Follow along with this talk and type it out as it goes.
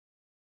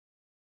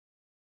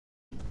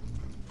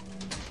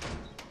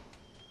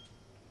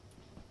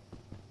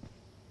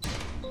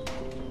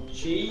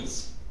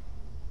Cheese.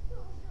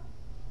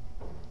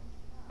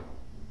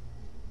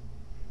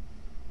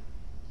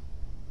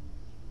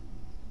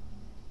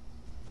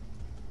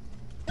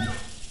 Here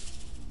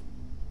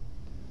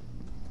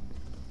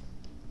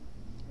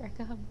I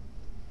come.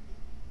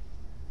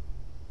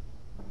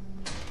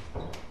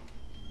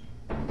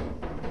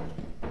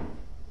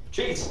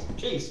 Cheese.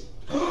 Cheese.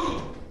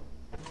 Nope.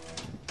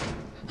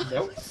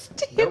 Nope.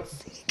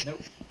 Dancing. Nope.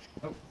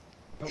 Nope. Nope.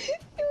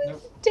 It was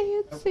Nope.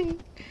 dancing.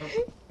 Nope.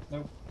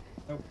 Nope.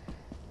 Nope.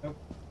 Nope.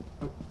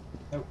 Nope.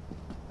 Nope.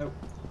 Nope.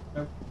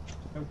 Nope.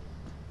 Nope.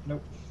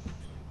 Nope.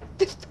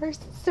 The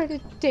person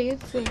started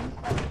dancing.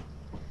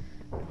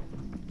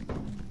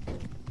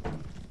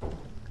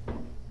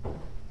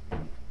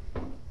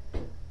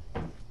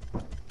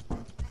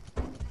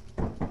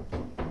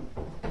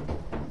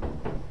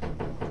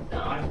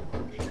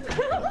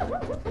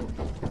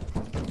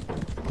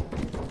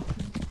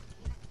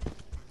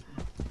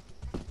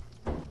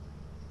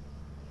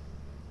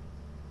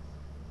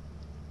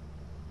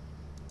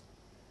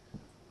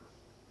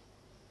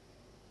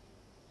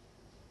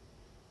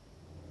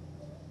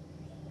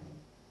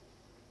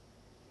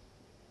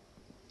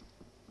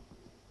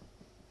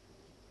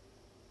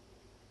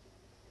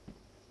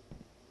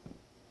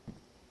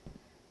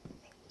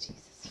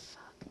 Jesus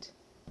fucked.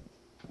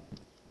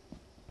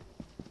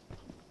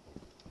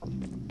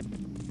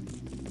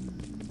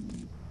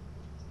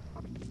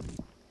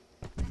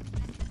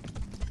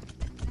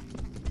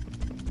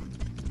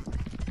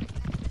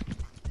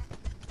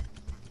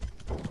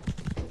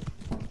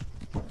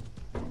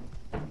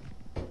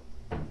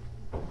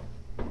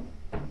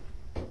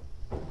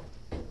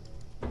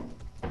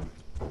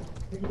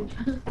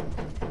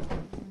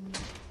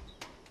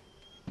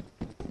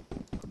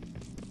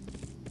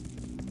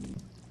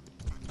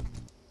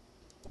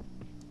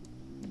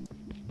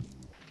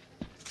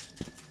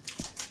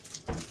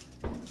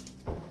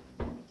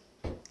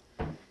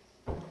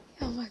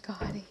 Oh my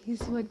god,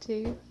 he's one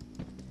too.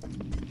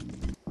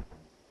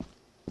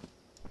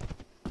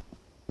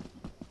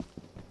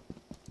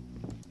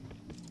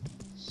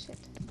 Shit.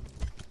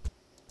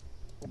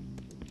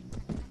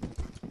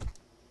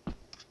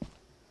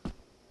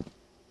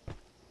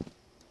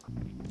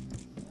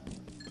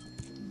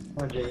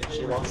 Oh, Jade,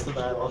 she lost the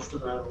battle. Lost the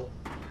battle.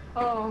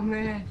 Oh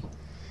man,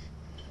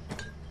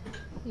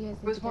 You guys need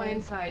there's to one go.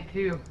 inside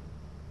too.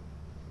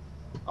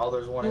 Oh,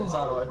 there's one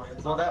inside.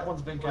 Well, that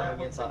one's been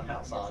coming inside and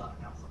outside.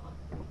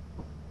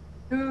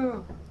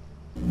 Ooh.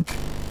 Need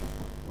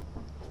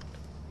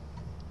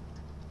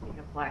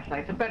a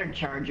flashlight's a better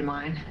charge of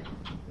mine.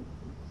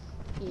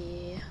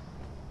 Yeah.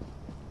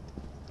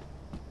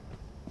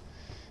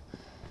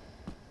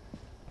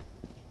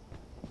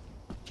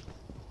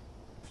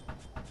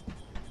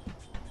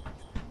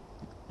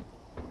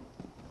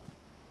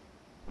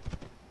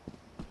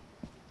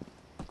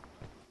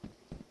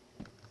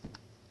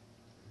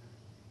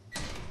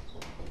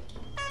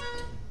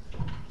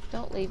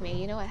 Don't leave me.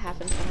 You know what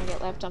happens when I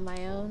get left on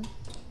my own?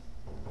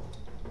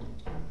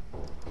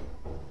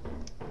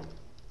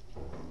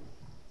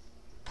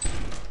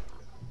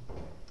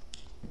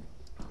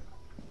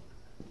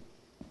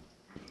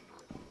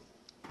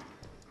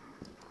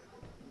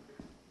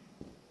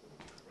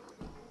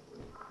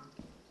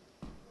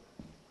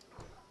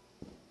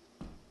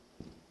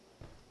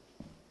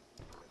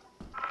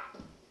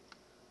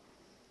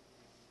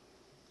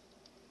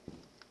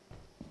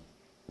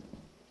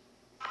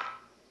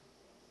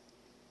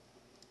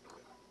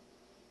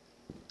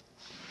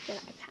 Did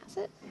I pass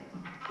it?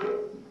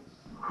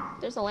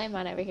 There's a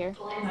landmine over here.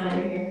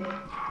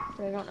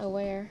 But I don't know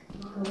where.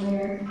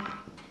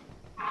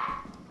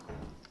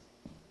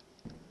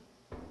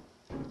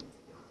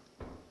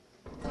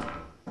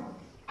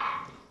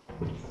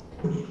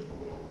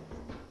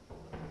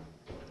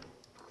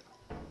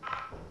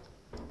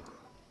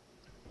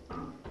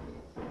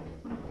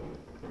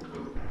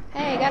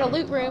 Hey, I got a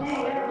loot room.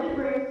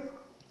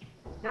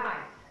 Nice.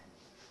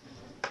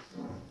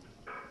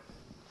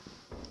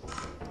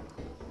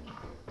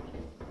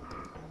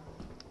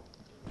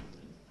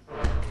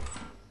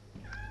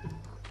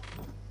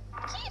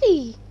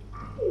 Kitty!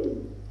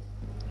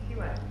 She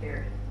went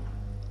upstairs.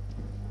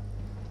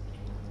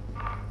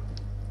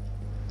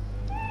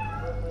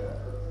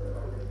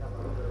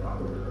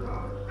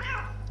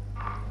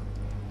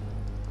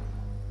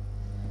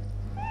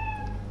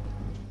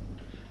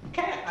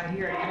 Cat. I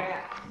hear a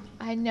cat.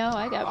 I know,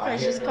 I got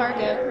precious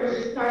cargo.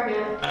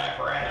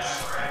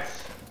 Rats.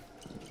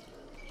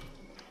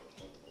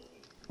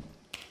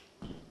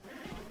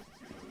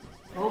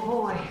 Oh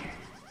boy.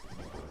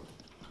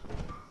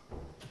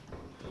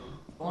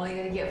 Only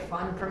gonna get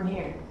fun from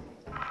here.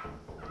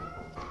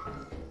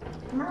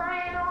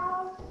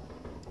 Meow.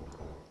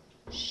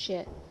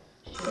 Shit.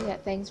 We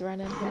got things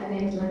running on our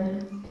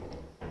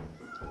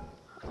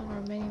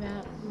mini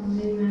map.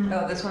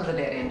 Oh, this one's a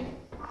dead end.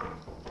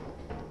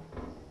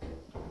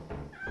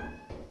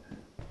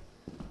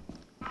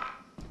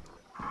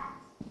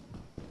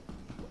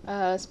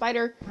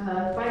 Spider.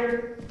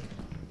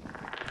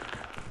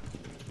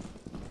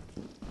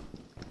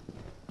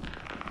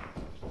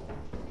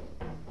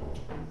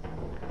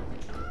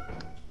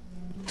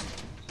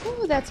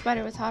 that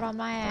spider was hot on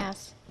my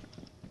ass.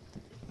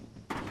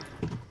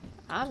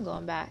 I'm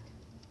going back.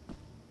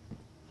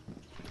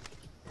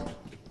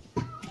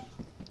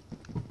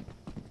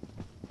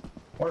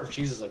 Wonder if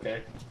cheese is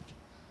okay.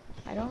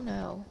 I don't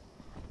know.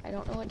 I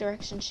don't know what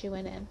direction she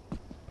went in.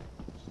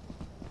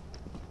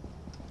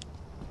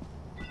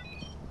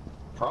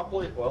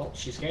 Probably, well,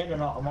 she scanned a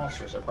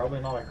monster, so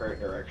probably not a great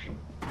direction.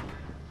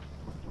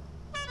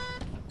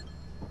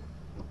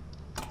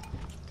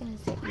 Gonna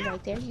sit you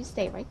right there. You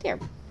stay right there.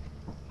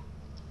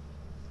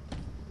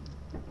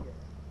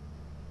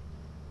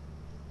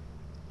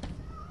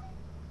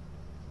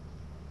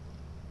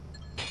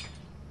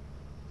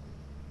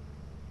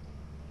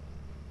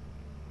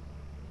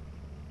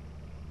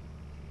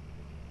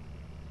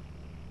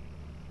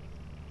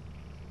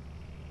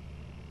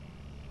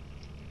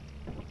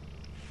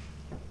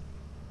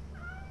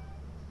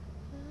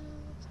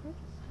 It's hard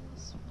to find a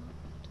spot.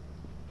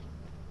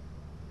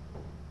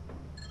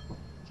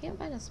 Can't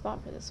find a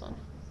spot for this one.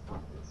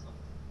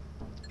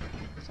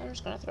 So I'm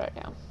just gonna throw it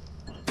down.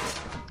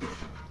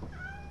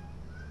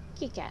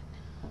 Kit Kat.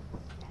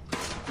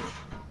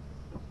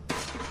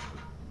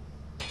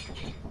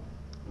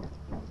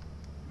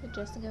 Did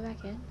Justin go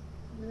back in?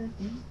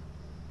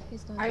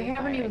 He's going I through the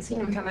haven't fire even exit. seen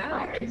him come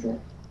out.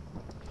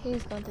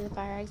 He's going through the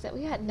fire exit.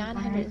 We got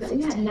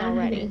 916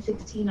 already.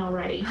 916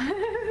 already.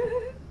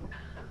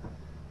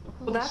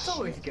 Well, that's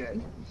always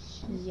good.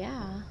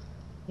 Yeah.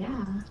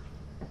 Yeah.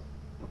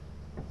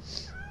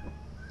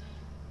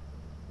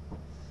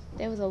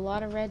 There was a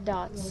lot of red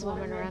dots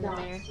swimming around in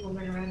there.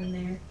 Swimming around in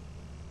there.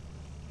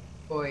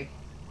 Boy.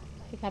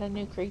 We got a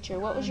new creature.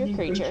 What was your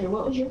creature?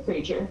 What was your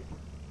creature?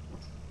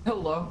 The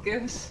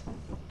locust.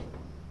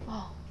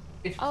 Oh,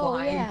 It's Oh,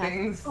 flying yeah.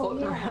 things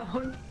floating yeah.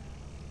 around.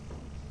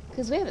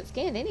 because we haven't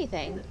scanned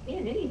anything.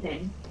 And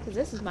anything. Because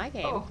this is my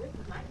game. Oh, This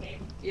is my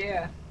game.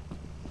 yeah.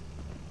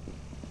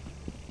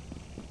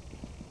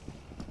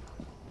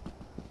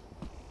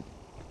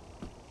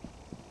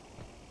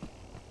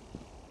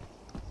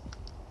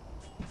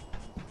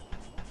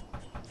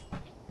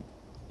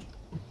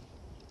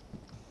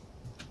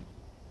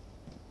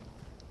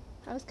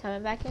 I was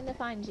coming back in to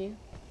find you.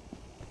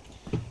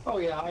 Oh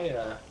yeah,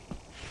 I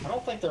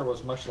don't think there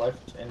was much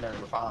left in there to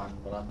find,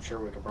 but I'm sure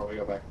we could probably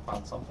go back and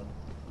find something.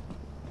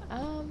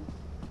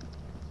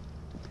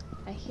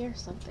 I hear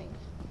something.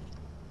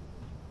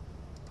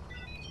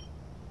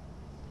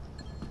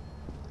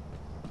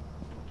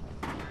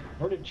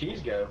 Where did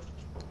cheese go?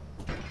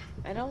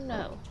 I don't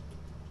know.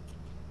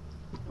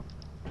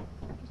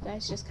 You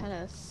guys just kind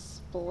of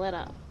split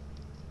up.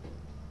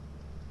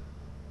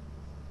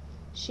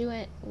 She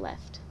went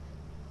left.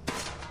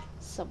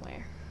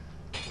 Somewhere.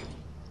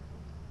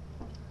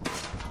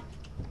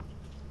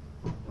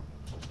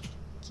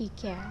 Kit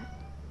Kat.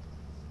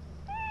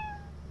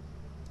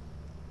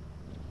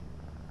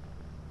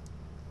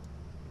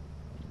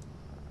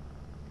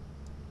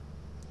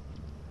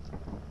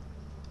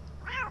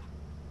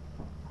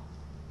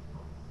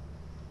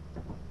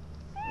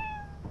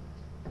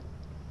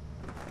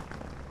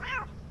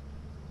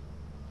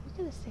 You're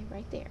gonna stay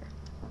right there.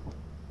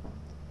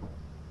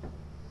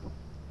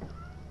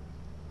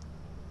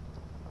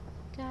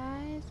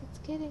 Guys, it's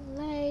getting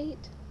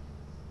late.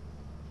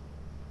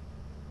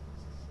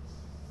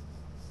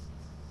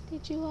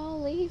 Did you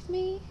all leave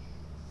me?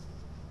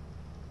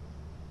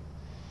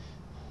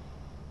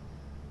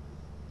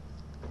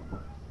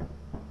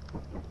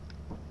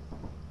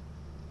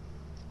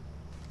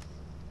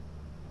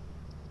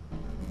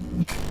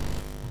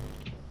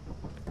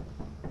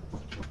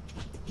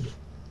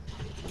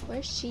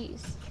 Where's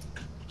Cheese?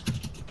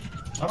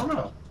 I don't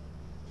know.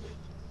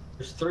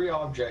 There's 3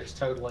 objects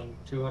totaling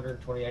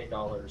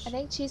 $228. I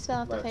think Cheese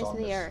fell off the Left face on of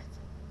the this. earth.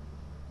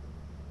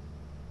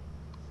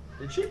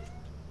 Did she?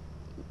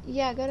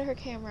 Yeah, go to her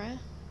camera.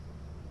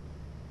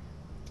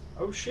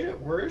 Oh shit,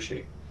 where is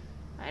she?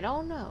 I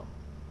don't know.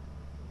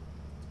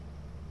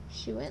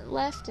 She went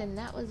left and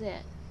that was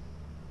it.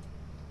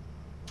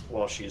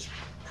 Well, she's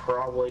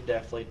probably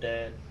definitely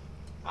dead.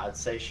 I'd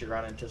say she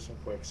ran into some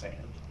quicksand.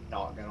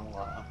 Not gonna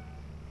lie.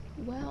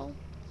 Well,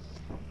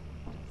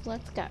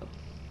 let's go.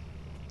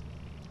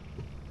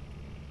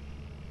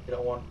 You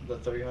don't want the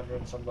 $300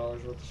 and some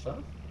worth of stuff?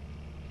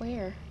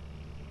 Where?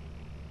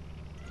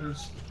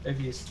 There's,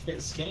 if you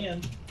hit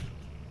scan,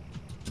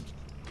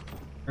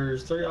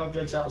 there's 3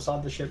 objects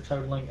outside the ship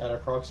totaling an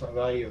approximate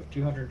value of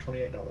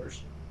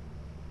 $228.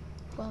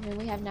 Well, I mean,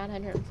 we have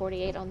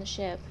 948 on the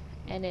ship,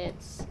 and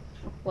it's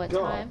what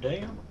God time?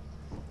 damn.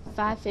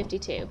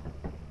 5:52.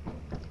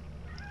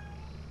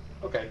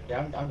 Okay, yeah,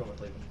 I'm going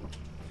with leaving.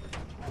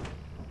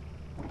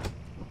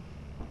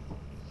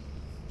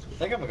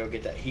 I think I'm gonna go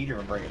get that heater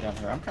and bring it down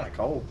here. I'm kind of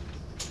cold.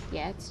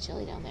 Yeah, it's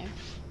chilly down there.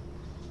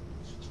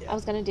 Yeah. I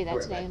was gonna do that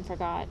We're today back. and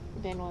forgot.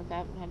 Ben woke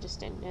up and I just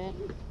didn't do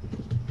it.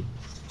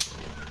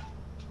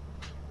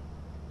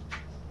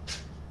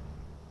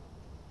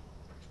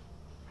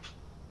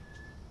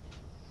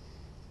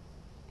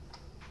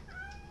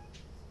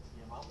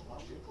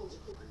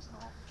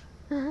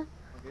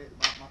 Okay,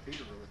 my feet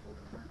are really cold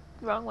in there.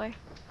 Wrong way.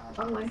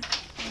 Wrong way.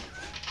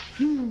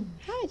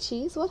 Hi. Hi,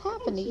 Cheese. What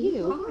happened to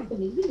you?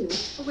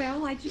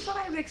 Well, I just thought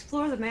I would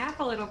explore the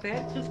map a little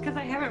bit, just because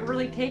I haven't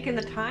really taken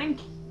the time.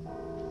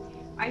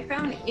 I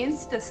found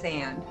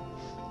Instasand.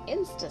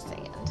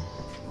 Insta-sand.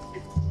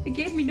 It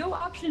gave me no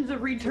options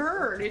of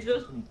return. It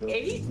just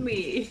ate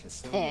me.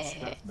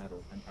 Eh.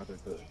 Metal and other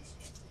goods.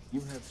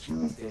 You have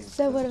 0 days.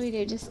 So what do we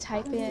do? Just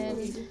type You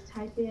in.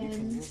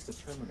 can use the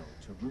terminal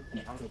to route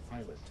the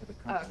autopilot to the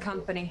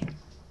company. Company.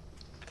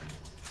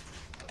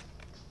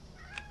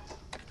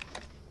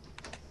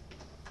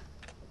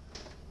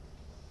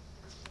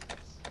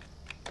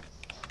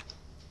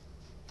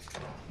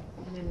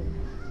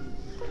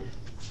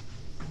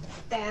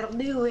 That'll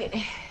do it.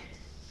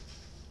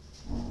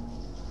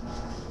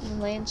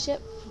 Land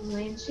ship.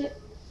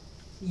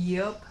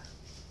 Yup.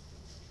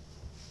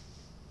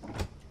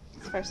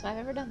 It's the first time I've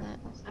ever done that.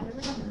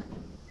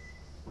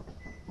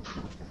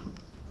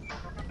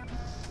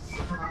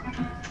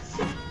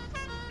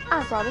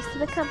 I brought us to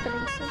the company.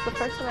 It's the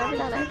first time I've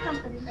ever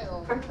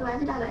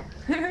done it.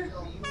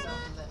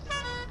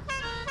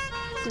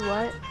 Do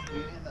what?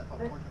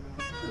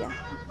 Yeah.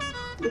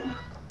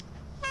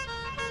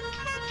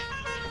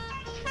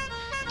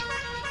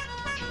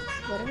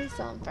 What are we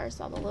selling first?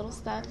 All the little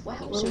stuff? What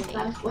help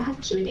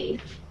should we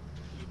need?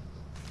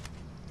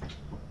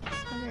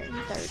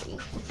 130.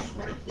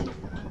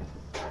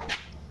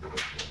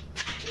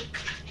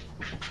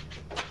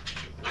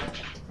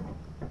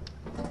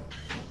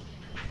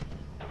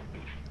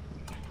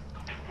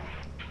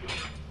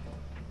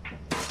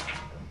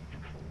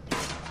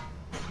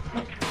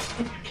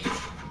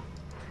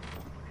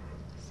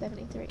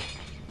 $73.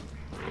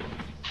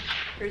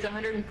 Here's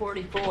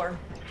 144.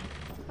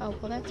 Oh,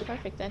 well, that's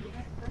perfect then.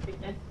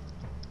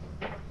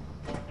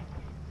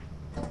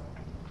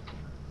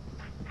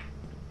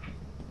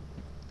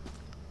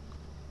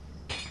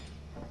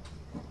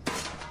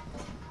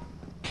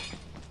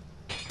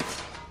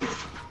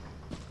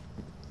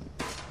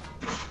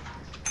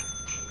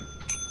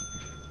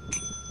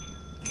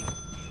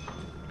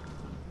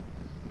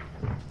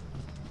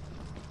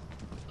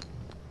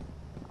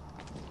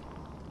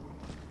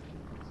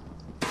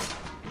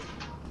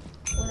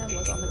 One of them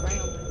was on the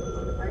ground.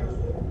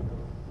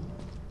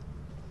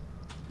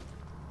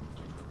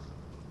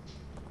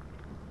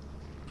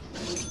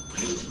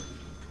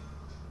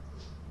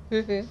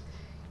 I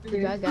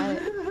got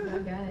it.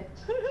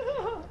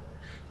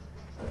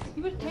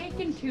 He was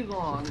taking too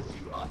long.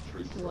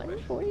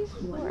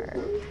 144.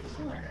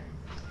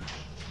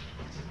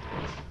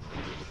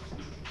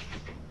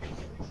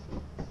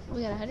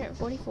 We got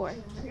 144.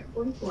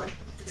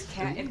 This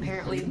cat,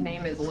 apparently his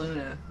name is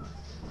Luna.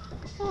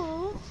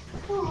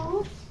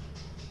 Aww.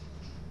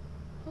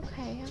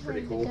 Okay, I'm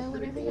ready to go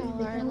whenever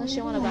y'all are, unless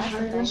you want to buy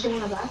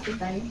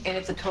something. And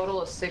it's a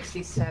total of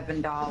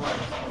 $67.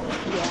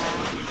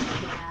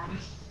 Yeah.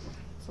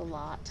 It's a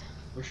lot.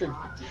 We should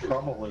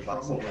probably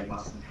buy some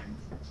things.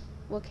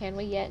 Well, can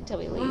we yet until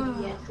we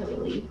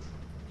leave?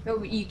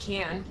 No, you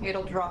can.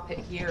 It'll drop it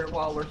here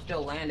while we're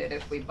still landed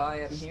if we buy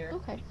them here.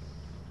 Okay.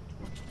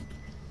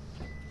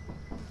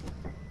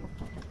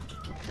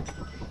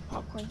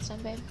 Popcorn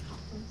time, babe.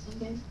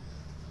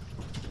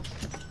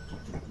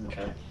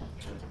 Okay.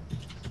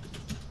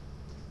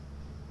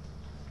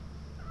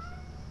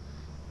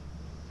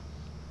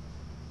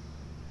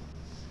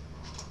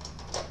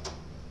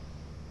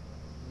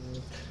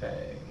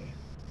 Okay.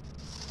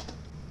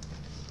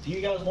 Do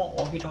you guys want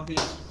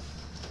walkie-talkies?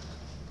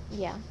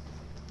 Yeah.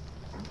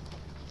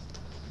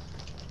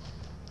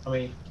 I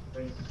mean,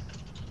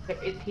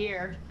 It's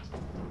here.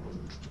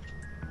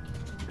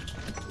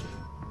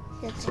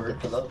 Here, it's come weird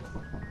get, because I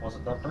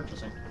wasn't done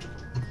purchasing.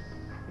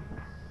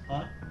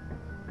 Huh?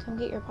 come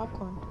get your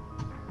popcorn.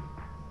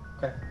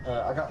 Okay.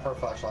 I got her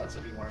flashlights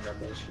if you want to grab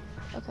those.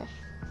 Okay.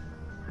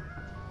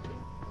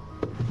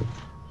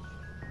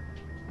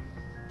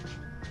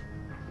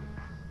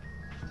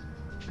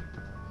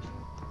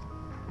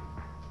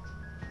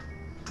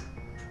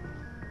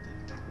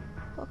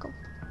 Welcome.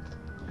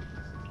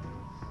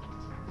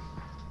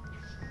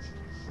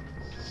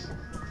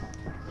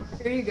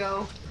 Here you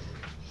go.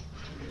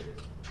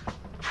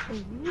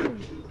 Ooh.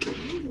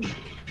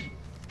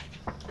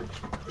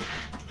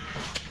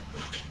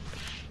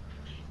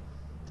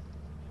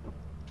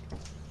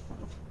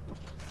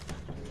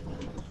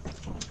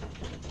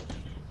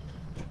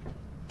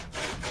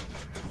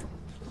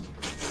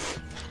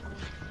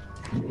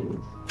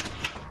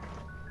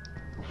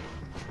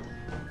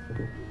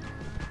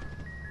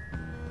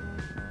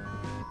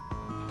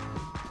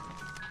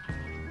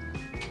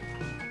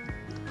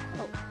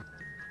 Oh.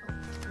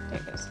 There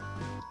it goes.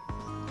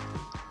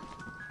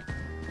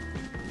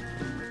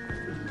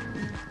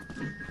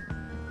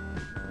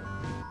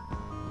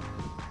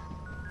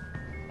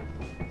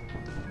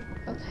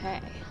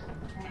 Okay.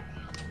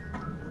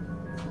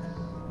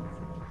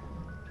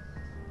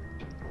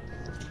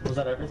 Was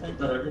that everything?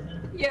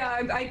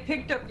 Yeah, I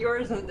picked up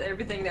yours and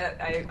everything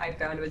that I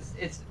found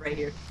it's right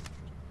here.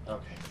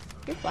 Okay.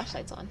 Your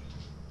flashlight's on.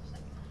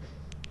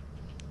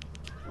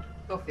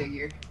 Go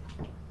figure.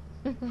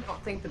 I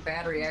don't think the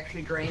battery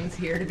actually drains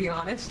here, to be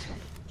honest.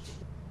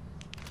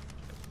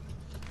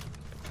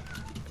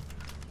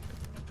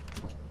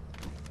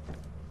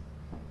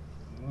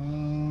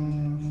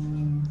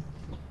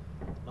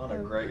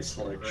 great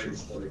selection.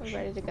 We're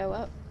ready to go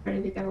up.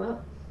 Ready to go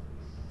up?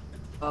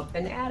 Up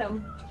and at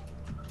 'em.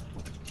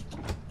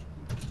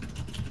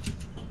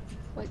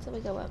 Wait till we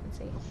go up and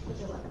see.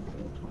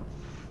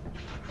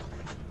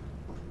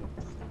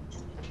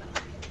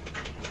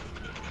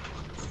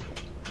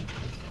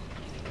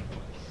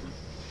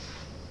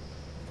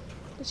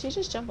 Did she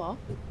just jump off?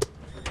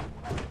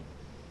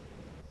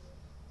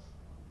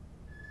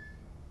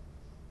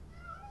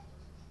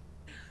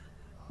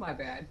 My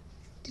bad.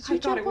 Did you I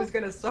thought jump it was off?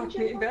 gonna suck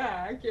me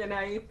back, and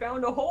I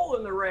found a hole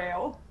in the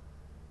rail.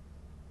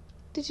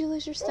 Did you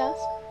lose your stuff?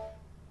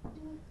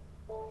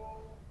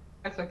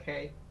 That's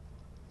okay.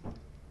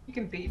 You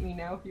can beat me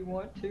now if you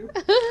want to.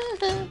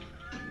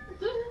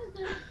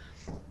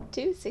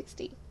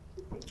 260.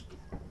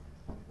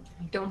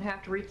 You don't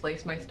have to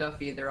replace my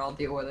stuff either. I'll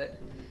deal with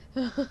it.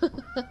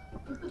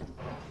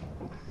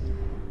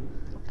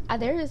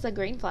 There is a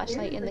green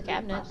flashlight in the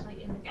cabinet.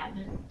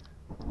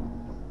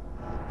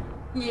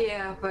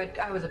 Yeah, but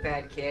I was a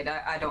bad kid.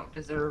 I don't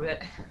deserve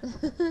it.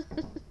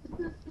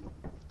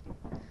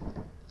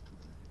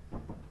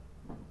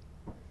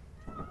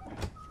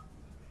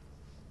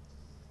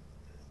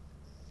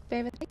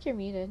 Babe, I think you're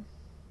muted.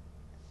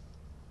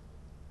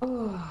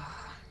 Oh.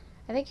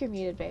 I think you're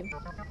muted, babe.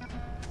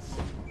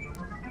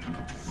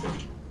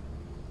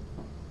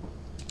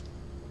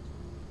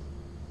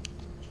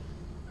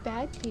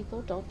 Bad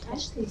people don't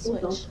touch the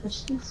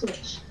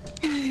switch.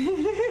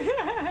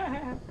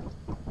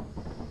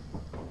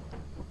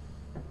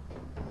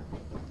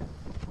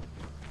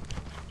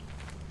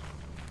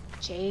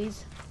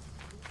 Jeez.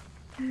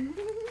 You're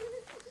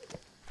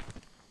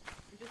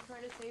just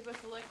trying to save us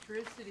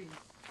electricity.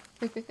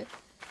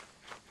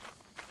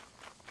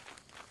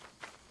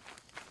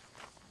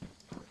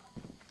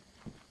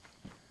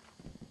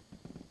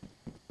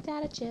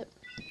 Data chip.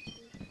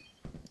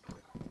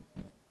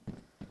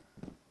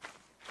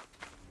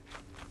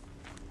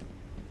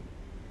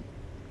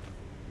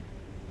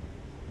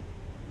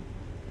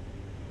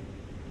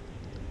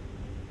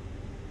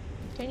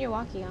 Turn your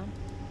walkie on.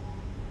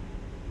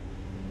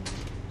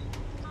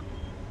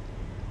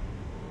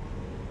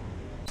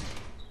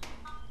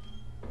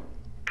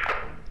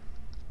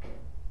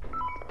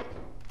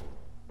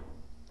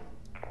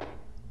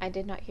 I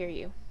did not hear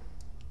you.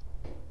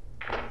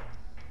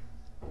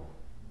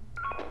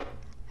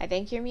 I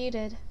think you're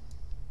muted.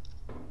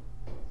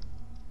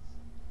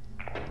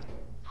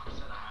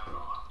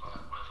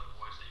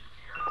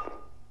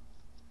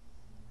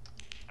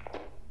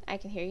 I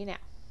can hear you now.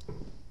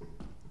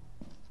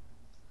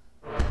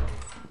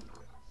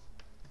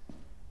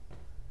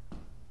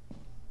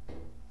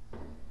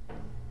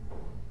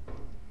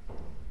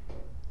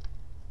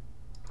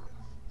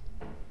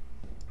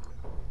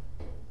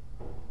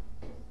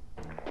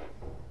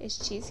 Is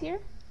Cheese here?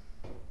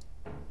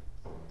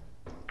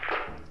 I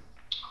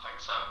think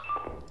so.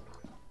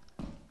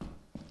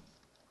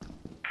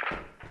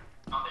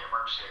 Not the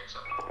emergency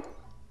exit.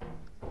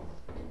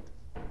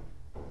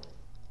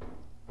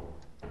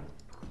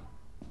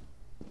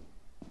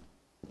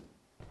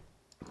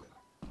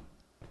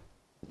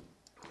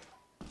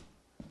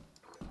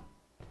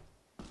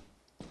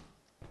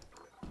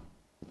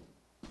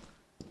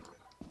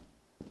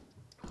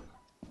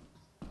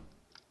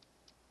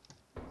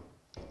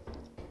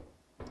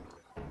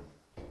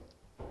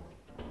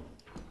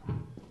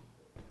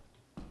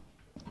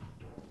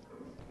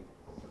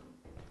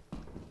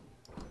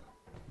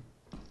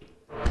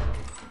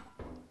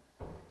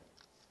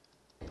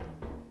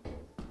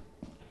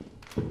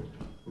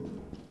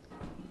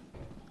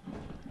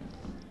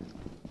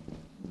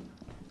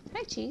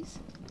 Hi, Cheese.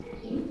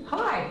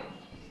 Hi.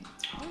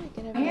 How do I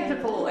get over My hands are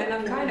there? full, and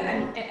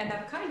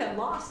I've kind of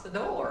lost the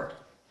door.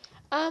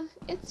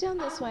 It's down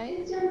this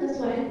way.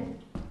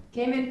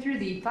 Came in through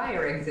the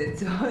fire exit,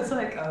 so I was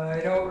like, oh, I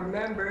don't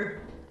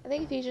remember. I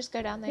think if you just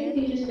go down there,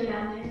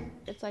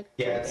 it's like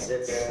Yeah, right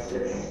there.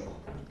 it's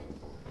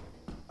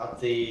up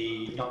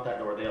the, not that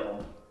door, the other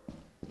one.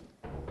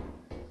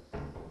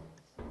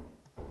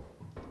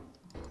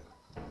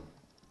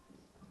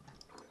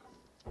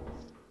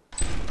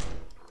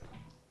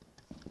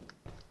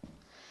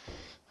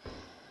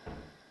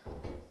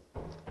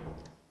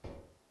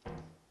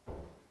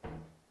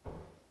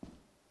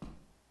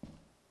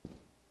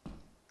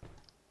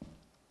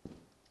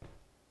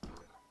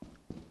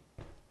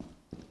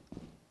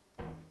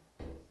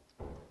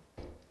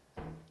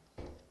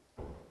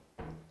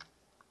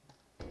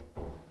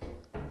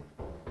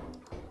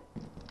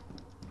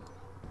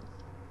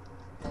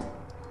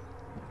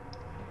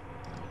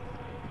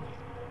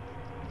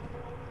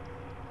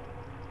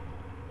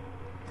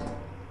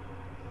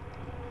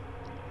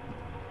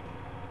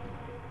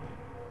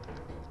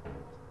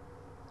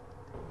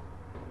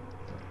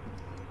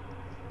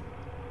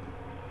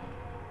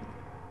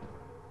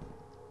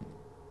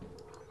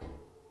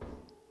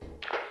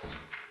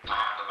 I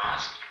have the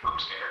mask. I'm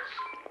scared.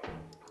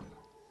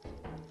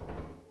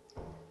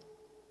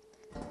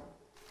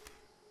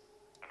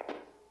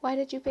 Why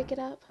did you pick it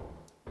up?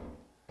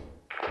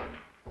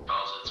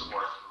 Because it's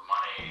worth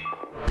money.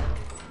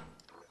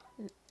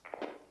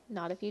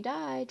 Not if you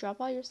die. Drop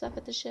all your stuff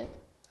at the ship.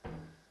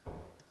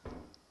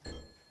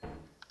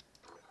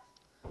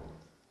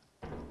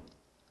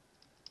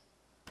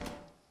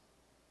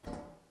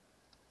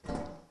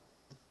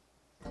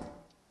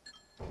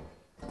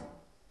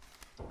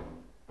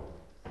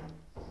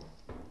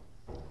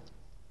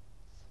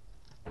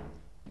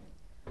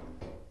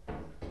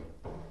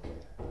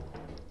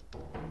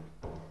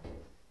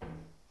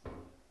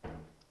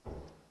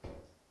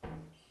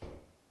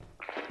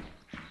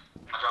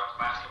 I dropped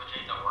the mask,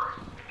 Imogene, don't worry.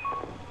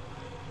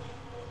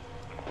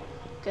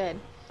 Good.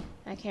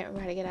 I can't remember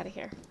how to get out of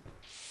here.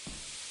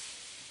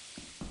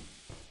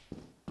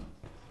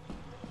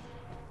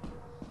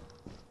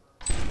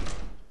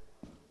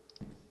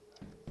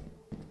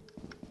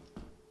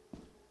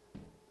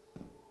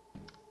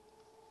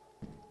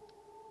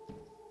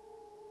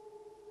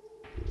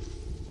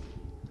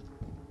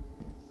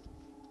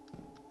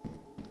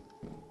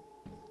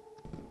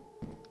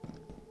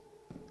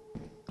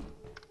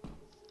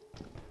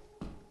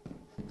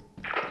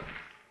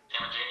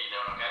 Imogene, you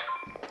doing okay?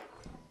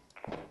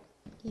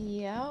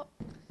 Yep.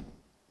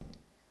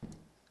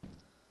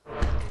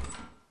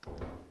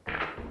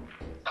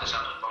 That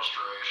sounded most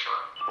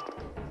reassuring.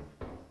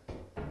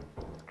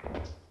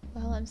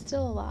 Well, I'm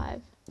still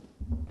alive.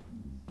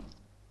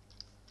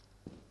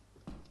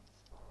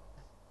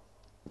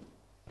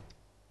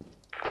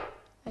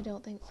 I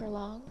don't think for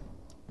long.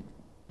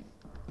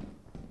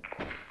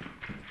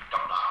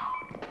 Don't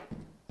know.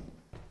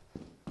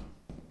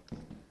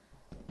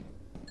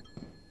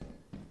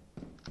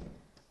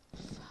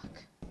 Fuck.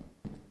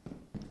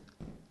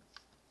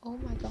 Oh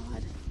my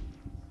god.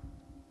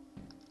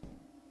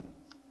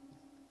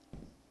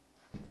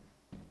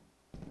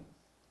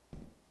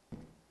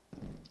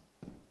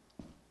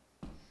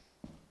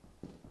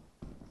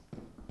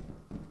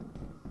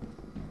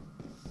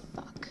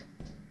 Fuck.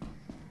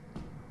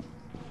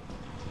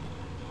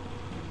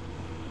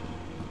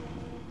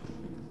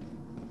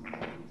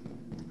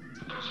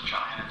 There's a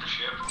giant at the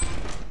ship.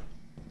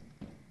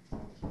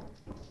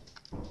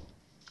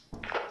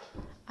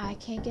 I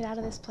can't get out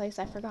of this place.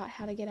 I forgot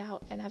how to get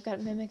out, and I've got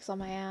mimics on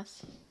my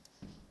ass.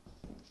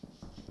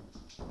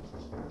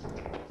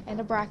 And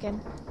a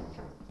bracken.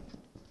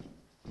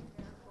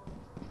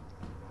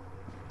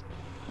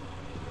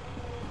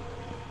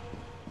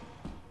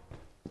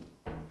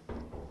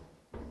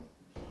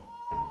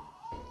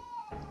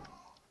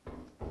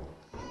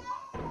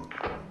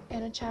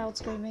 And a child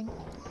screaming.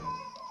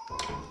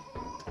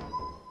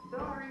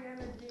 Sorry,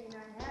 Imogene,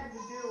 I had to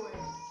do it.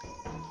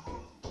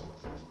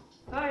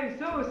 I'm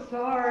so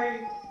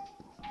sorry.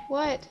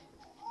 What?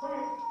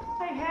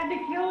 I had to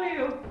kill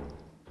you.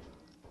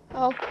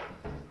 Oh,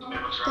 The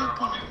mimics are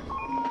thank running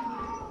God.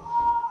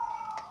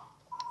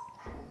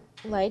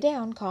 on you. Lay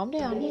down, calm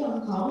down.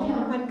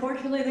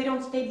 Unfortunately, they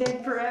don't stay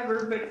dead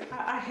forever, but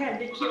I had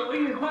to kill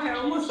you. I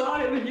almost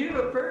thought it was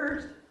you at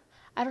first.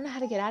 I don't know how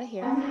to get out of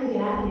here.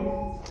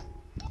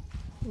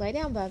 Lay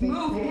down, Bubby.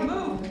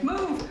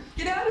 Move!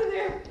 Get out of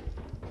there!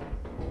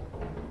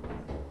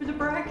 There's a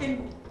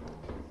bracken.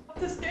 Up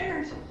the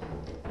stairs.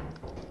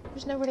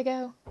 There's nowhere to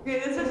go. Okay,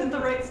 this isn't the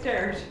right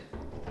stairs.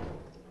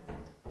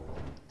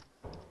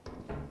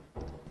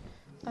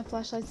 My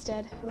flashlight's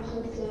dead.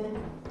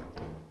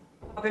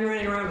 I've been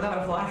running around without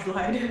a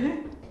flashlight.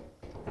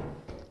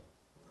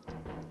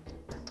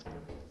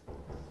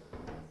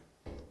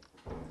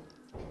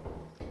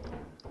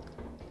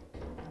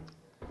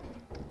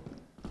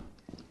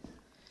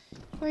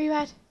 Where are you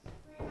at?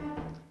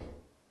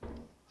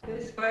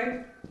 This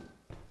way.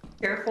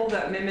 Careful,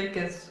 that mimic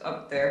is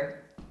up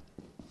there.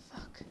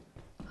 Fuck.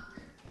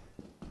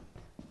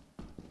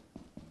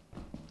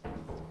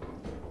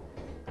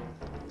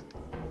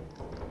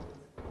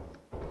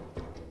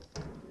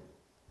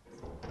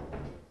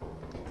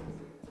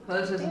 Well,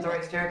 this isn't the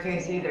right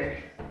staircase either.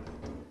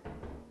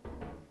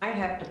 I'd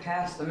have to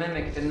pass the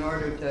mimic in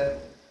order to...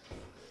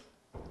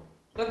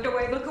 Look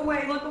away, look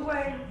away, look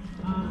away!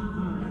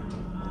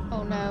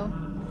 Oh no.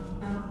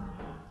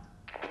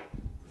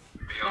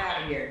 Be Get out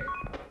of okay. here.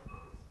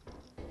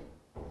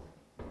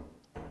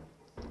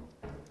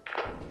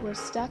 We're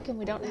stuck and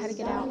we don't know how to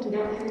get out.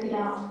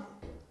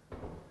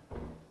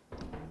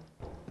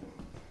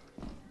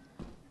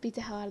 Beat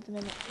the hell out of the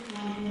mimic.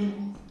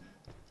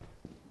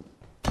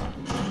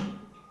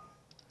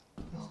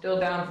 Still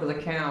down for the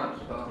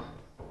count, so...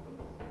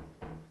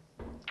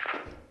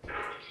 You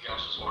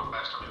guys just walk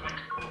faster, mimic.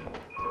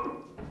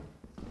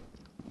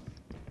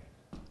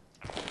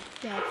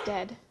 Yeah, it's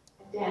dead.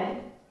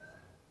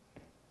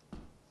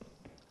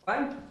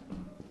 What?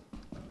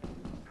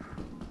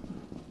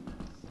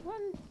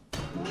 Run.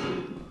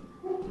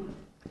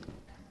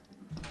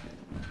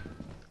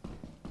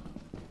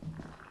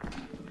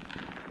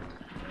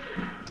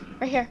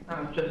 Right here.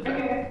 Oh,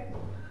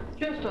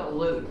 just a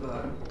loot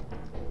bug.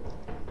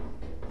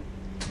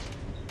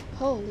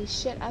 Holy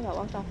shit, I about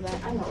walked off of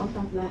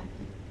that.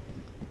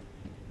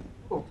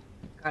 Ooh,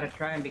 gotta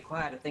try and be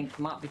quiet. I think there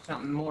might be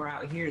something more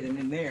out here than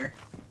in there.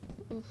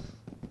 Oof.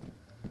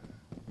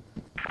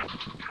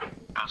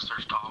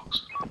 Downstairs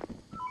dogs.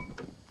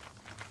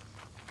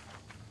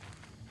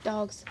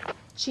 Dogs.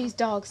 Cheese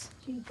dogs.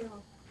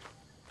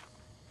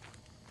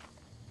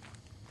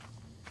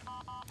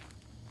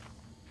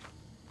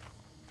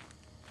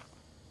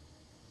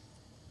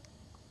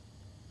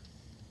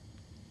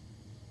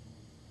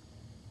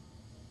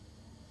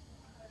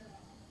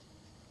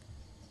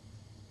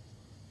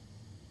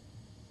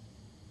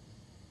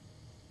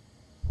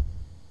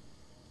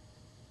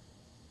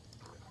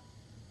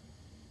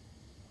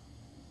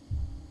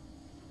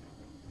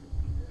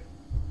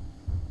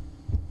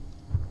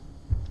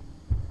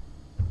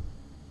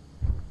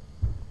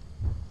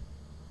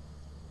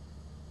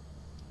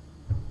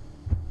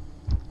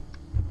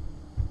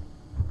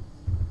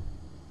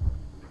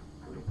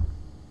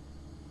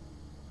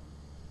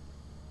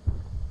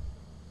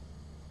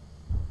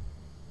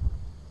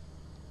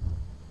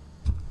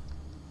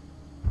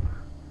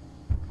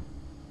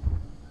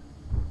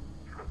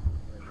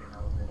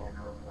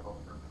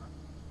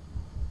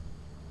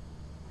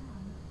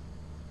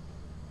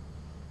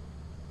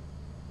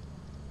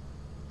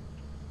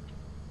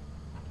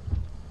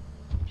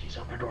 She's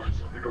open the door.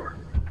 She's open the door.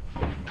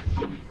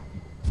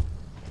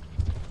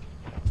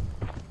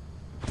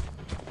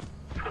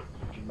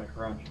 She make a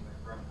run. She make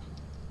a run.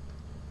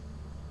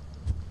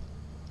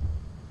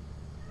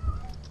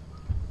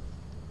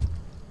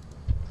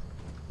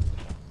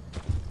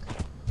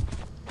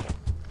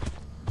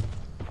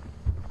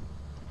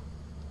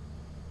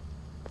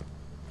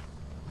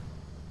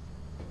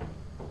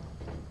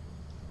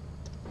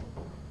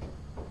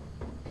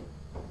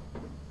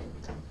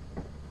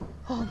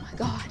 Oh my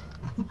god.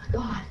 Oh my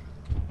god.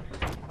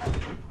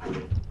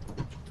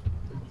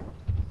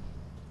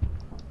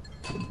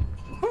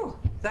 Whew,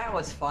 that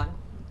was fun.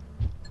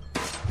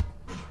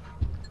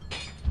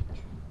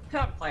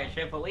 Top flight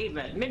ship will leave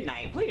at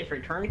midnight. Please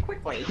return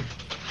quickly.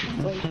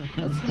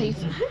 Let's leave.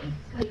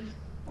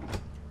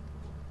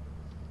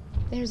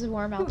 There's a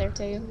worm out there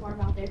too. Warm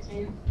out there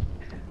too.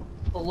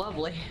 Oh,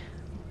 lovely.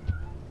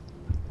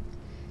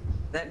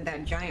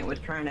 That giant was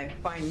trying to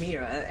find me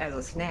as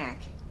a snack.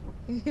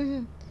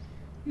 I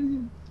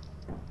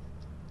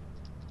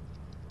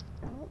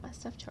want my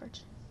stuff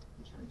charged.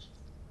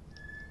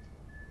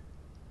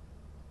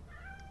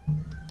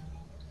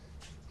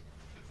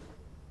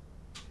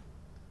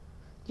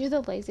 You're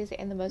the laziest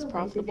and the most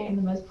profitable. And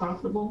the most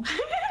profitable.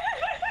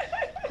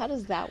 How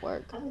does that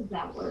work? How does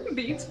that work?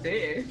 Beats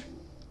big.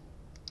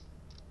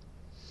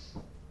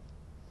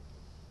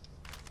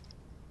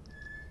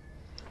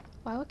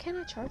 Why can't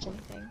I charge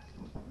anything?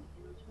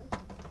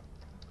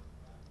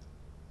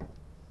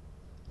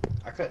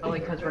 I couldn't. Only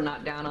because we're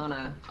not down on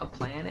a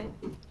planet.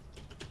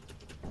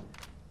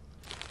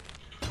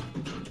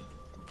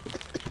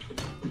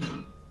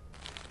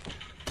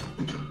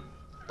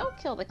 Don't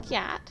kill the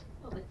cat.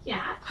 Oh, the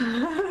cat.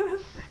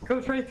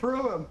 Goes right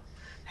through him.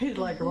 He's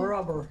like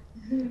rubber.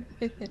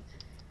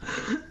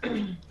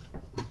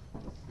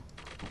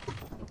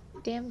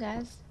 Damn,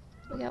 guys.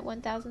 We got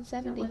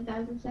 1,070.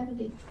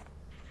 1070.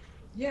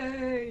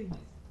 Yay!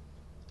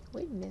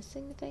 We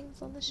missing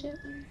things on the ship?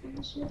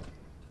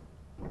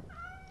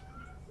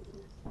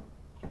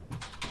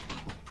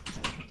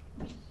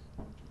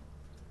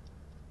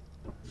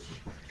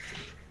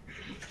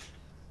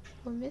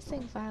 We're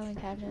missing filing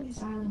cabinets.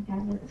 Filing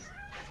cabinets.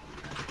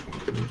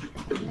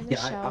 And the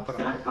Yeah, I shelf. put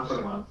them on. I put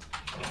them on.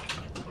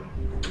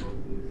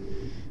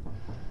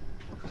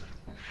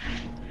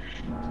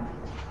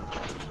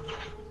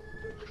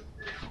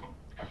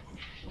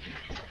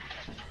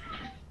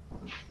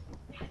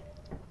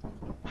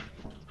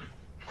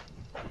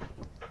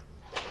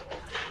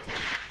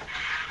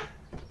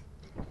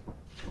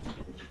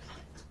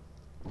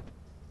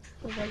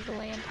 We're ready to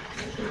land.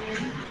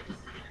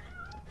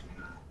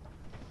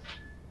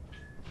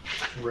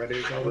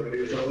 Ready to go.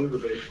 Ready to go.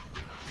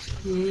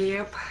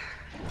 Yep.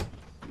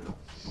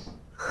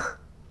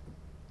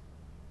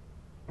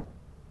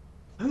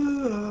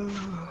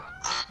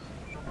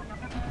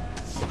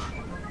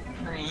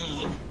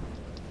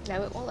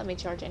 No, it won't let me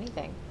charge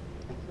anything.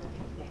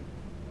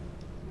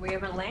 We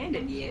haven't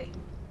landed yet.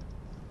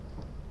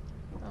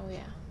 Oh,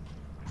 yeah.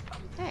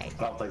 Hey,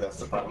 I don't think that's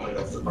the problem.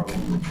 That's the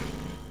problem.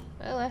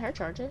 well, let her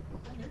charge it.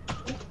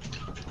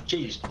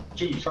 Cheese.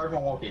 Cheese. Charge my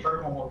walkie.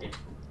 Charge my walkie.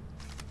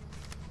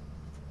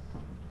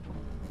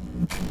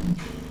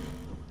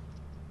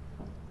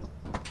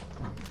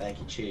 Thank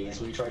you, Cheese.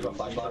 Will you try to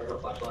flashlight or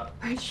flashlight?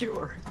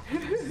 Sure.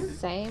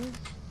 Same.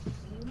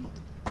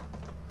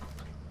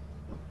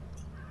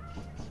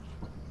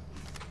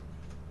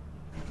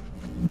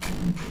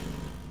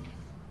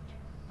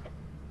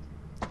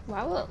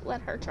 Why will it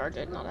let her charge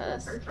it, not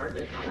us?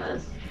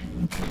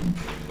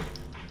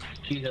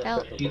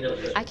 Hell,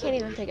 I can't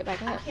even pick it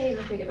back I up. can't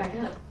even pick it back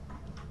up.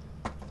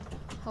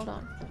 Hold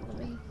on. Let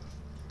me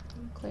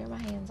clear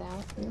my hands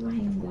out. Clear my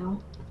hands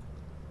out.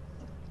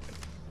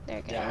 There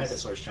it goes. Yeah, I had to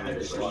switch to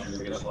the slot to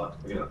pick it up.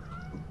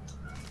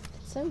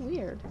 It's so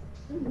weird.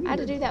 I had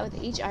to do that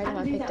with each item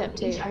I picked up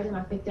too. Each item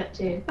I picked up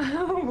too.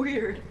 Oh,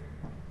 weird.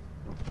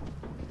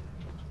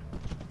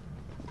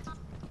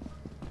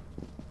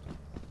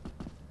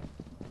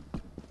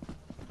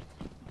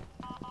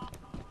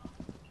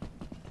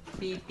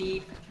 Beep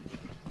beep.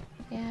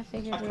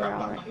 figured we were Right all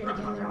behind right you, here right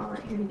together. We're all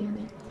right here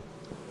together.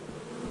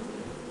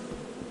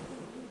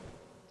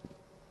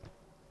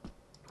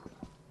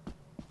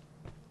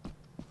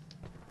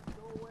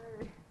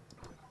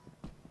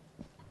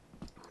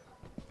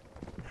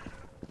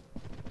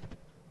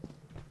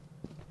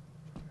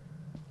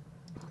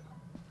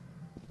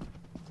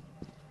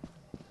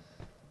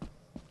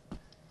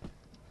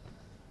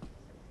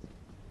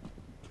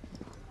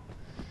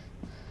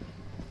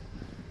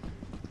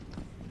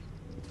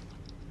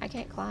 I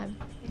can't climb.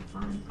 Okay,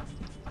 fine.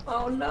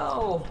 Oh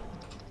no!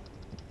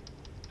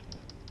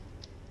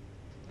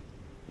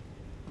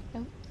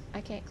 Nope,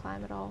 I can't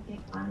climb at all.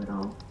 Can't climb at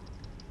all.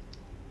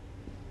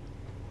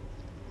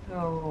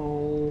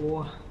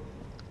 Oh.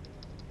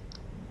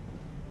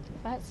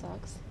 That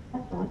sucks.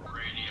 That's all.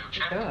 Radio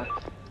check. Yeah.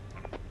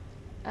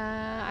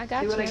 I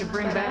got See what you, I can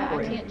bring but back for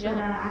I you. can't But jump.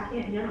 I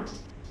can't jump.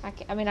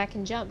 I mean, I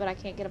can jump, but I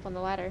can't get up on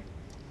the ladder.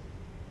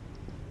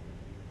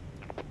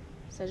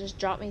 So just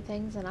drop me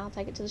things and I'll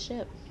take it to the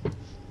ship.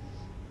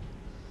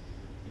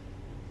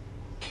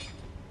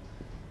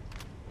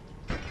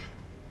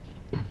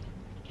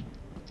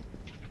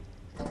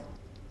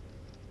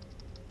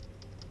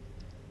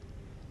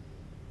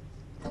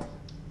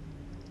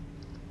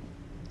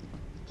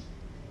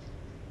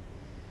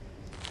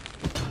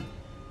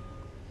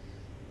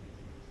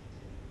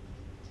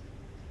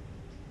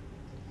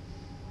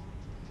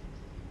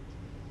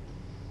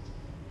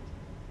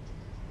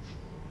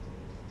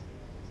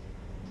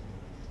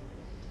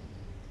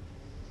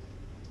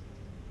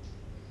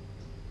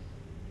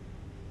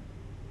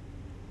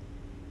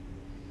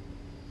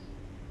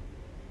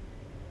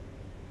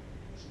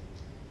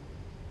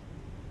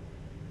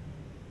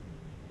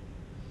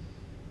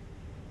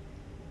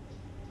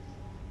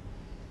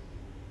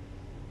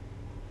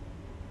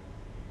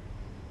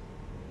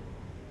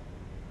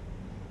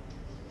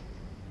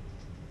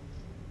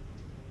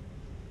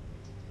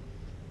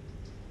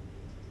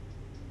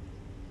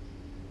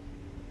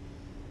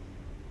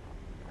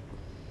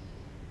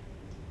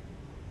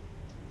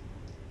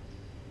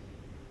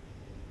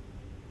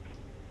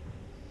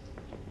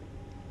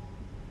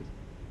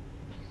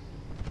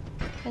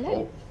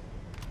 Hello.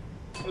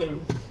 Hello.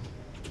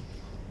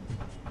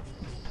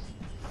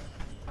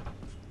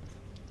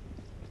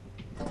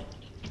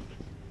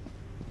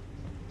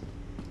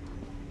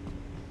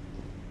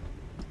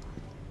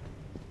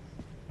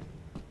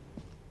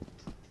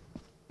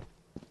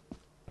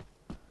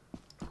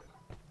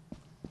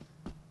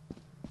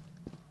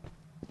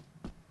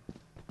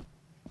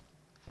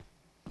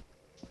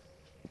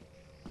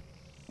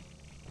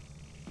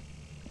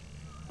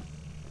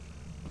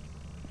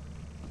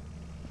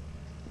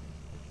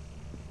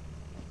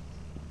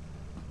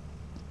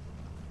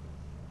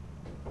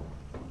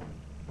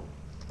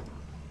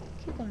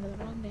 Keep going to the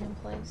wrong damn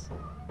place.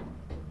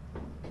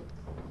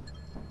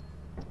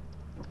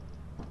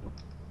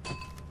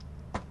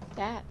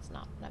 That's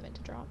not what I meant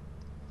to drop.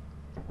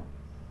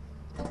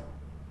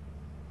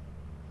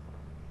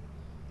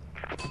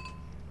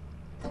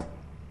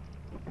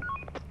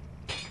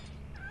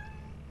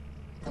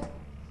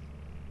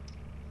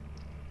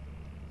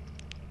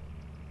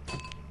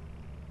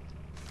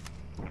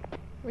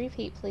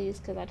 Repeat, please,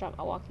 because I dropped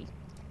my walkie.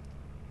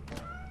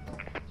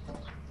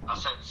 I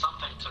said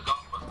something took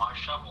off with my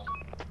shovel.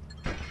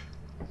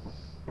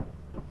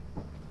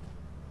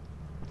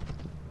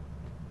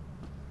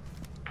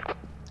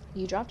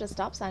 You dropped a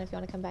stop sign if you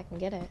want to come back and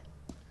get it.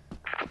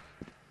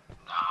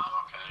 Nah, I'm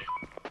okay.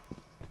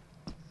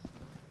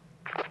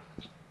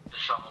 The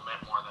shovel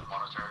meant more than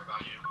monetary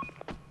value.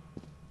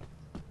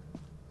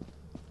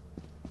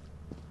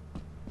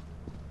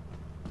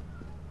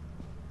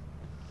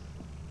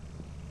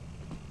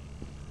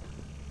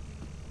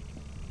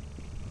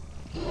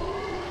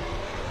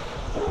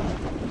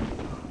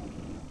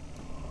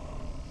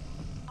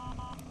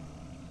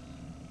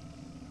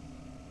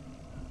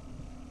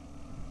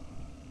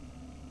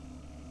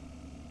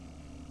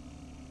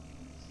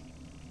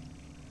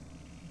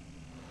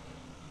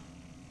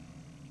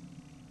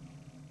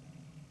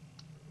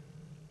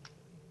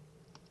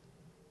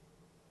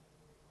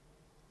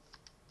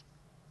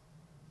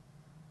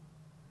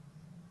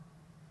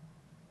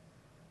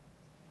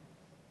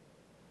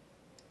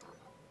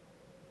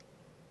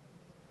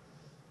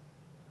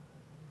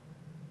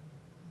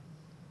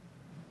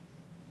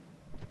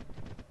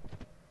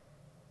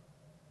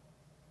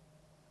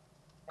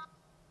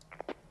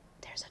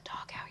 There's a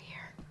dog out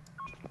here.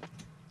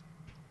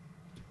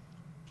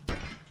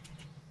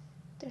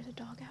 There's a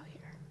dog out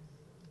here.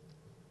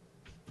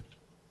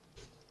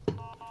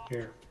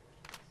 Here.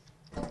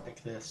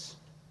 Like this.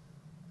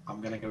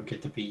 I'm gonna go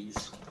get the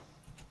bees.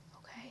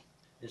 Okay.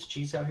 Is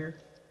Cheese out here?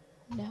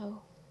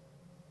 No.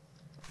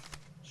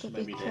 So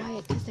But be maybe they-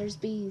 quiet, because there's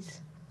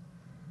bees.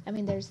 I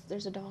mean, there's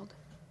a dog.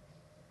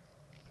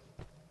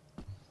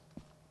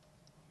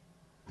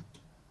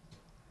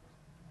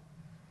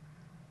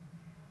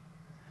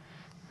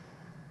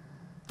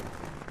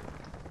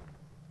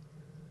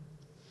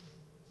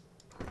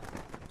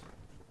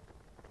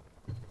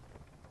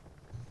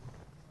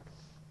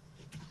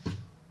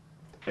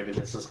 Maybe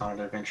this is not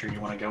an adventure you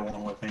want to go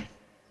on with me.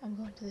 I'm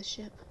going to the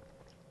ship.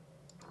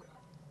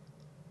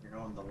 You're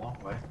going the long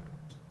way.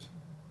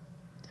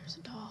 There's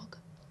a dog.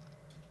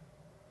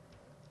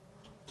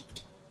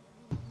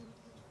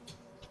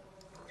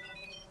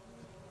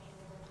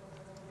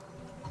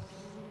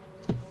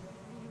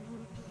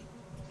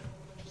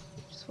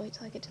 Just wait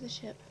till I get to the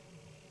ship.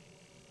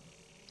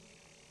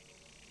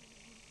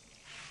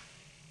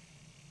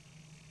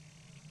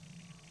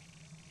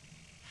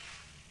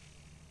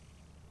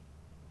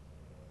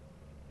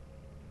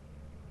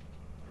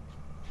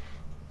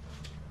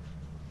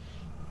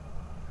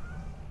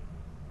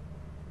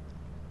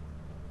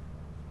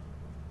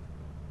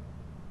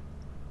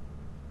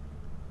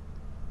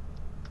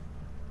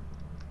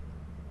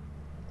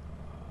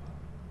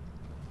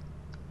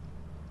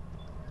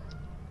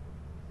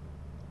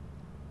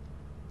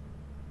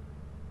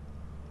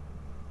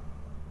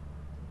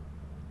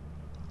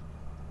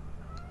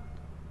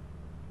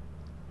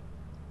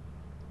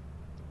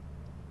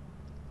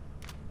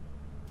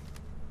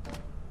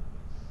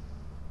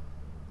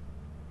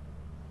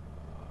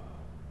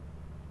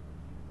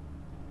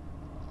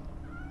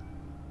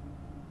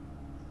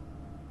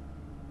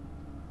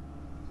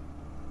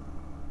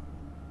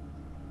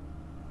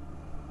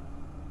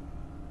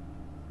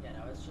 Yeah,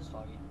 no, it's just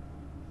foggy.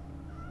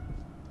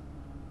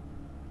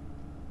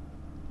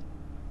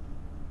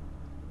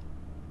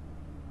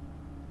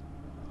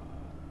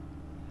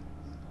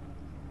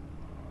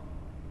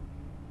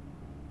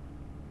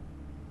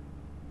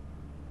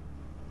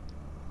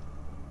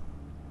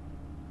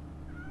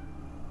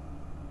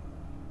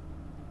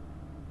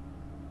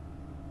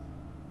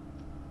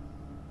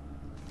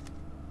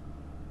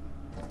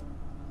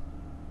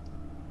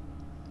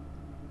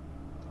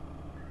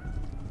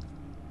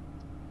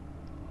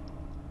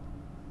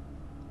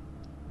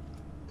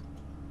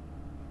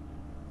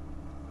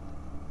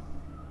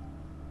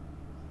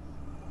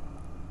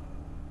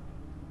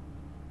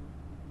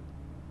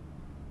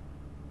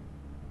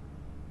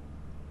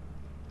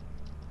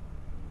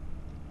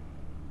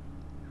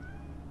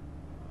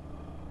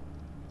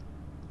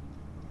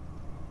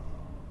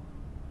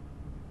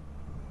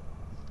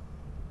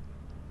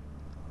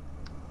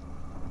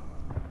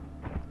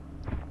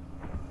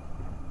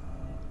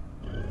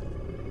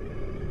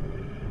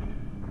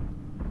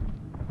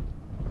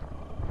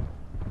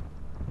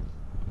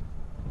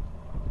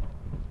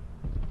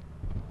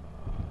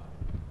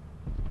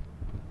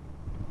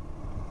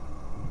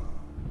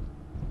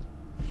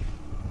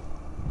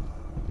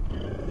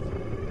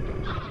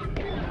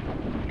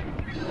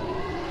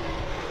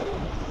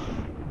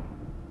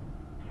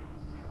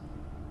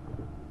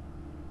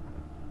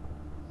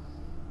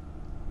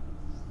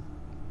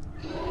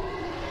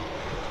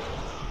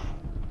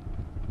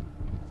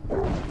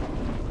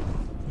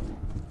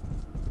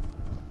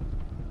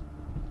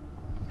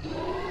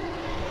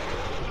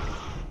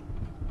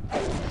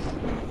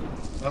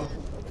 Nope.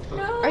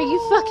 Are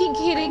you fucking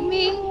kidding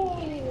me?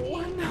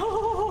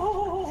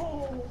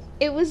 No!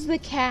 It was the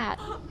cat.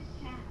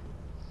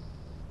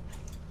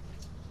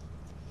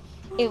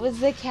 It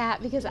was the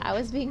cat because I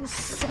was being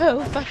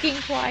so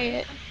fucking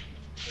quiet.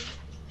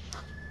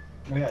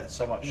 We had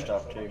so much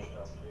stuff too.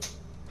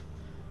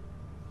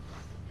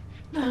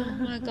 Oh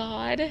my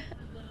god.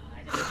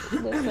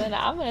 Listen,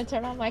 I'm gonna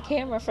turn on my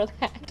camera for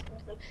that.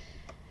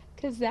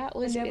 Cause that I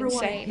was never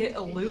want to insane. hit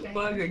a loot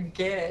bug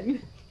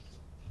again.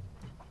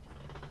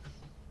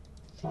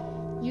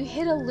 You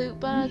hit a loot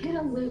bug?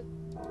 To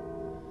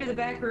the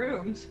back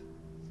rooms.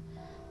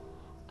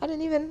 I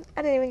didn't even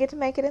get to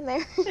make it in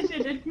there. And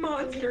then a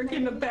monster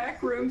in the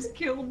back rooms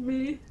killed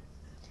me.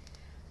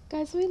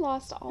 Guys, we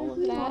lost all of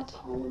that.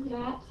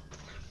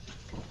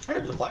 Hey,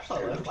 the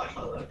flashlight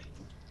left.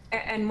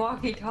 And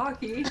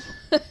walkie-talkies.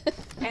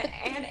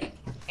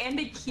 and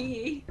a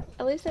key.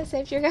 At least I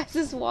saved your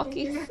guys'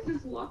 walkies.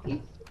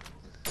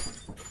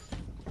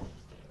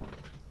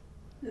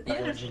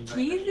 Yeah, there's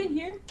keys in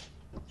here.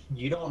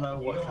 You don't know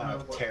what kind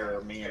of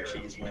terror me and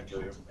Cheese went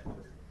through.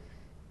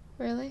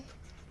 Really?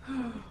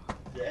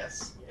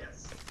 Yes.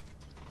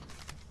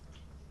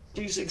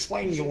 Cheese,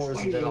 explain yours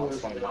and then I'll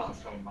explain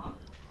mine.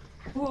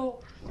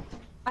 Well,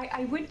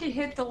 I went to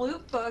hit the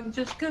loot bug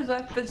just because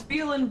I was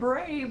feeling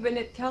brave and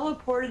it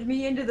teleported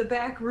me into the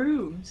back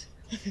rooms.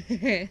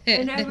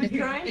 And I was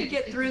trying to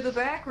get through the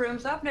back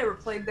rooms. I've never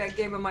played that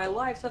game in my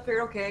life, so I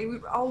figured, okay,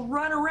 I'll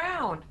run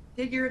around,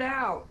 figure it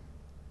out.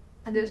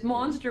 And this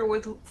monster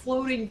with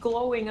floating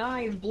glowing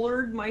eyes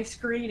blurred my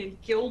screen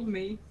and killed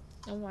me.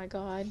 Oh my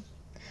god.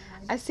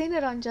 I seen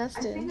it on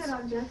Justin's.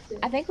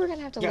 I think we're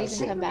gonna have to leave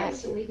and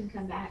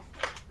come back.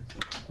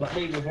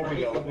 Before we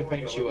go, let me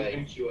paint you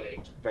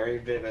a very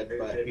vivid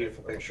but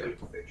beautiful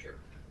picture.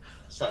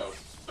 So,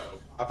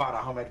 I found a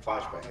homemade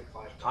flashbang.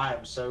 I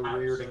am so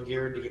reared and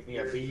geared to get me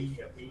a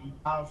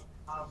beehive.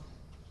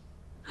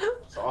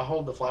 So I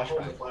hold the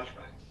flashbang.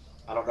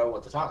 I don't know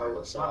what the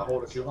timer is, so I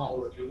hold it too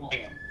long.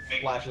 Bam.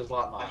 Flashes a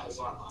lot of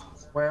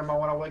eyes. Where am I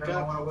when I wake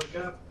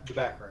up? The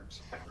back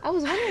rooms. I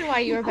was wondering why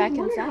you were back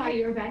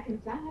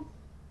inside.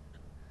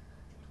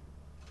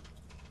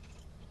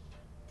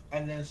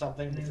 And then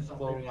something with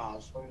glowing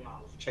eyes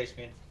chased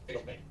me and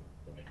killed me.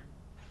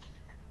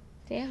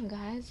 Damn,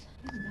 guys.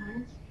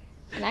 Guys.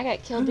 And I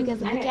got killed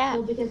because of I the got cat.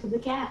 killed because of the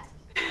cat.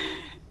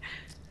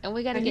 And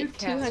we gotta I knew get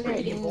cats were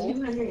evil.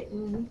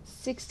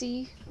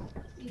 $260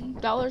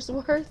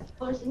 worth.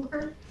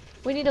 $260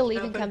 We need to leave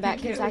Yeah, and but come if you back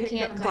because can't I pick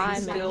can't up climb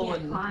things and still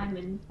and climb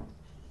and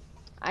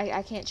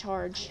I can't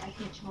charge. I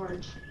can't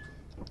charge.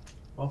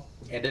 Well,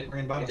 and didn't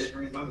ring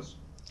bonus.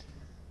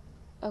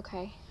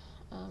 Okay.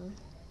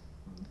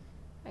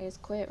 I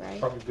just quit, right?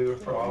 Probably do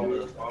it for all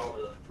the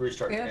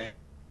restart the Yeah. game.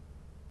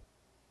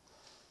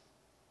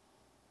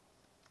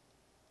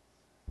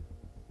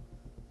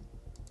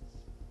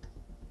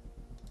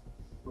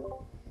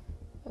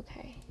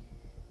 Okay.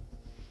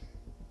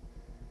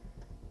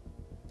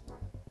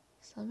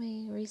 So let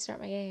me restart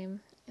my game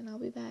and I'll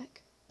be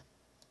back.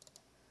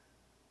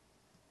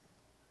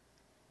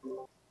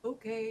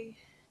 okay.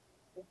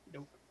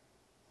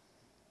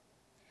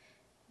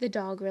 The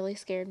dog really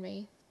scared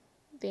me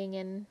being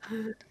in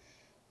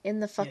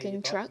the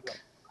fucking truck.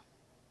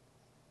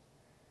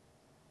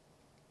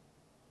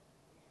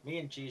 Me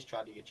and Cheese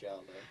tried to get you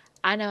out there.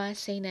 I know, I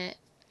seen it.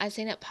 I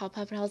seen it pop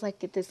up and I was like,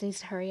 this needs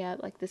to hurry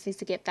up. Like, this needs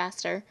to get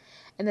faster.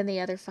 And then the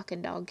other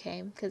fucking dog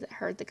came because it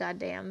heard the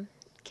goddamn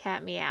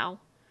cat meow.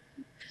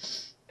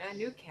 I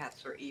knew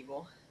cats were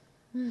evil.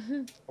 I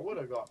would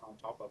have gotten on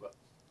top of it,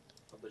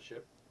 of the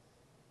ship.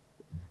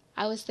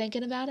 I was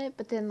thinking about it,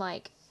 but then,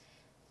 like,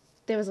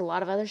 there was a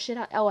lot of other shit.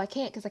 I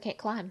can't because I can't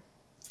climb.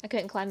 I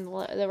couldn't climb the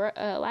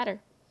ladder.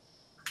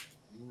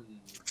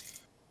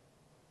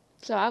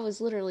 So I was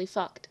literally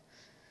fucked.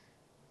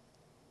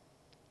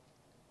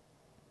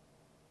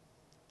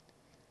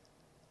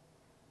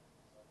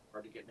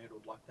 Hard to get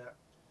noodled like that.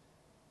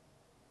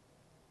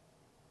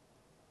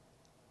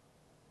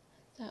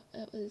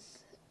 It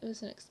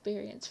was an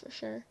experience for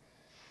sure.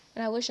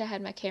 And I wish I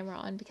had my camera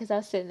on because I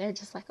was sitting there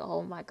just like,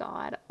 oh my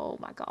god, oh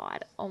my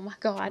god, oh my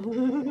god.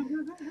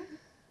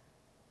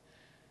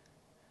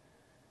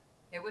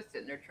 It was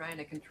sitting there trying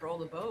to control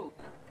the boat.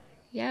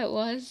 Yeah, it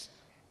was.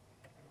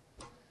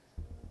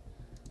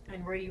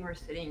 And where you were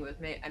sitting was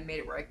I made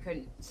it where I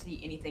couldn't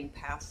see anything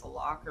past the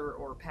locker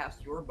or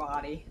past your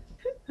body.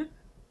 It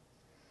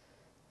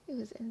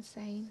was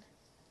insane.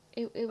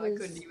 It I was.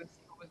 couldn't even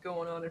see what was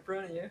going on in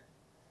front of you.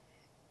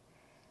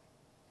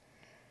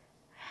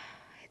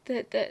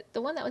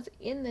 The one that was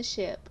in the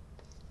ship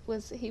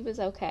he was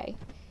okay.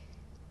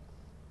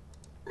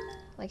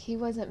 Like, he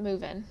wasn't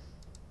moving.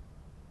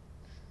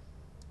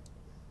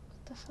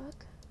 What the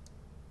fuck?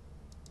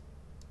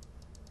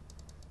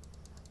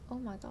 Oh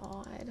my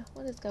god.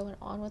 What is going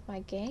on with my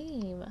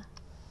game?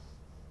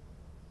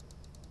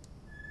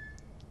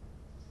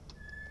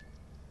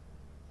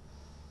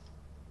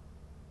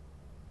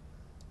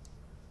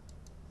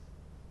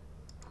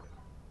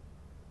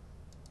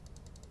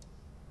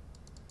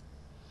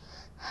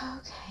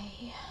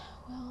 Okay.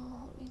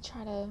 Well, let me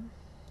try to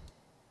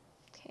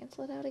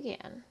cancel it out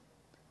again.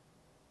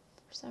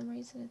 For some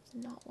reason, it's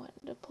not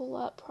wanting to pull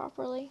up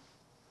properly.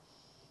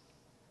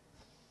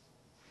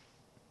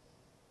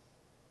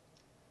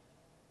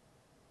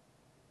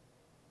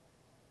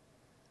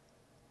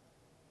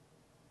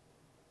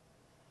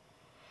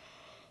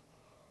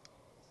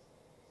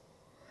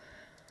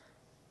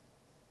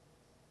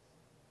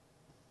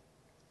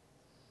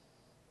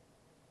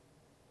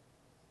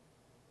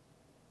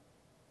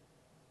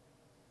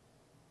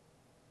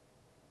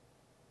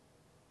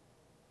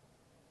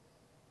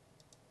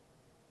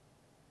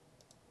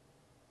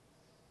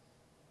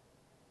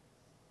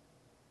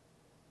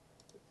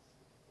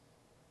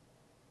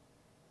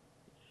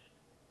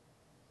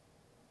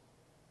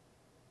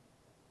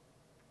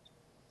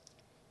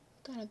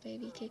 Got a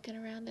baby kicking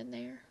around in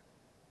there.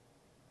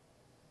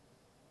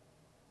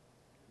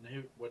 And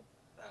he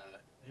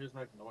was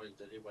making noise.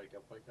 Did he wake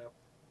up?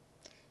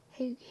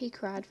 He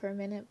cried for a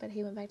minute, but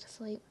he went back to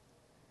sleep.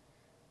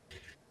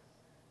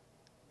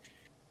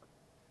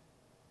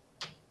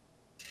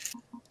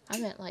 I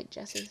meant like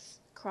Jesse's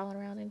crawling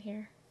around in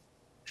here.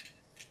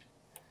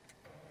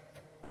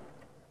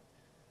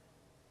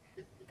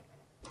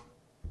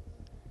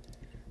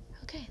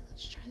 Okay,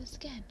 let's try this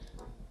again.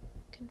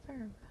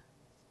 Confirm.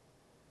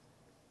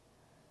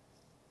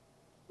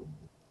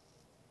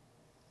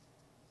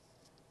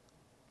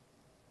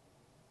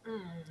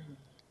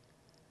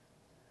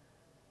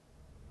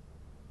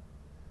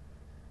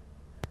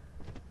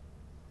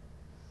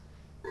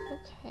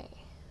 Okay.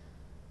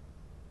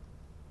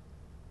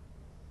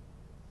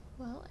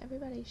 Well,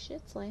 everybody's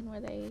shit's laying where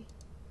they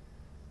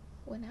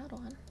went out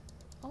on.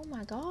 Oh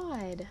my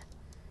god.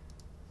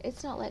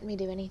 It's not letting me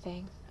do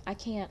anything. I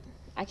can't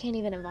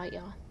even invite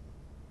y'all.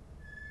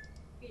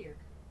 Weird.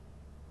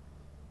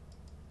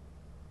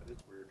 That is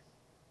weird.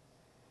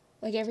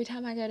 Like, every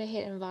time I go to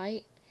hit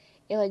invite,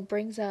 it like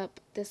brings up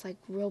this like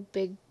real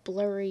big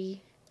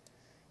blurry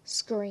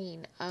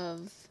screen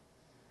of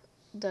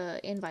the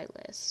invite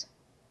list.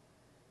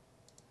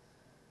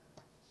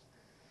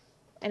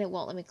 And it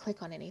won't let me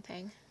click on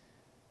anything.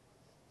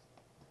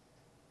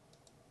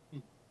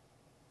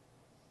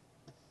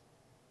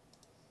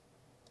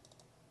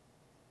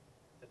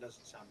 That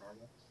doesn't sound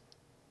normal.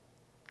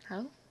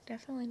 No,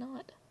 definitely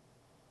not.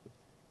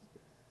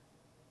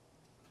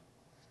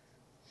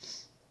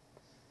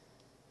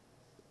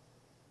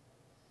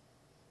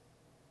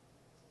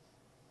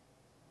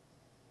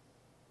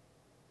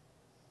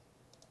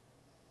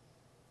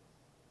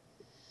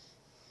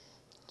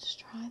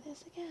 try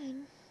this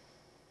again.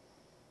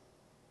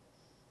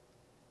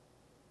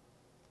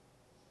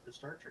 Just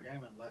start your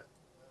game and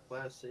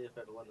let us see if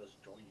it'll let us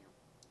join you.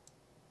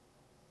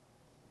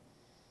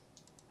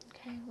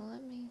 Okay, well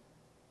let me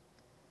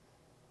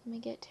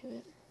get to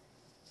it.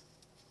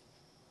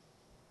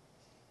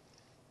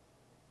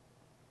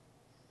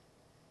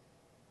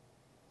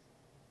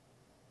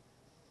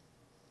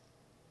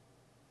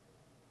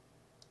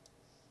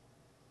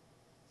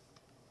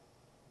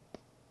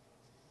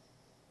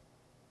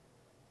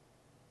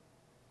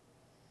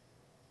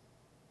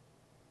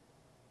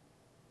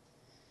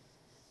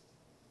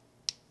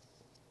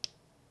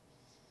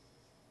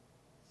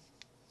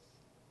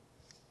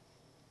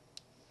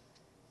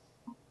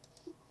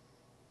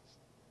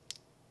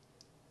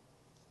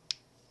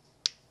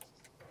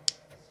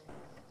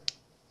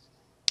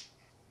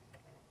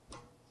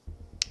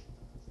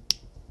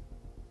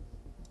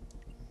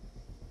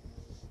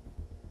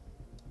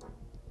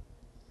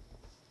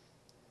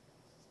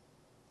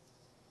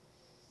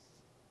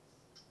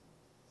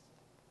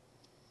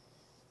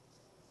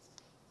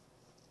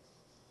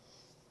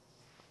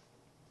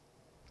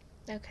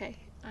 Okay,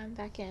 I'm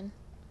back in.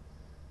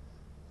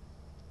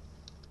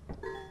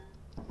 Okay,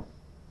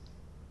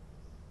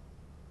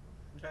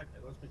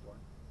 it lets me join.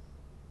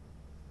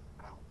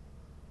 Ow.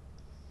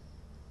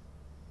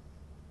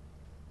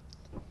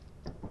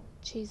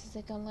 Cheese, is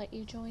it gonna let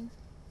you join?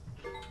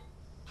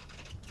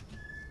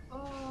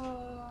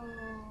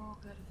 Oh,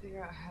 gotta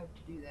figure out how to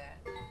do that.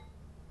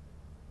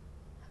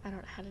 I don't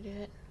know how to do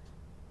it.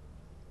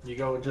 You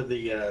go into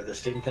the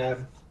Steam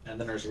tab, and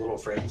then there's a little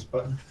friends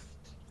button,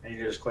 and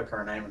you just click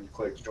her name and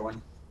click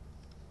join.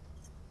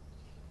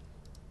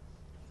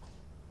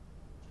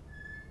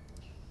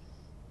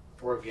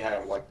 Or if you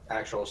have like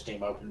actual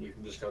Steam open, you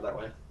can just go that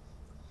way.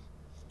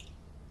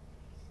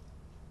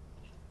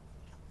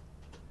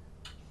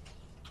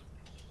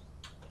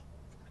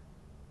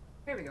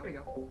 Here we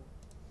go.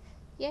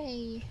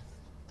 Yay!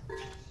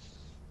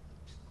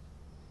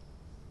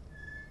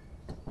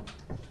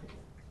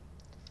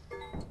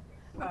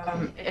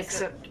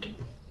 Except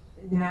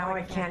now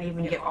I can't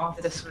even get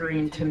off the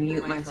screen to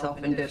mute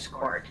myself in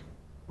Discord.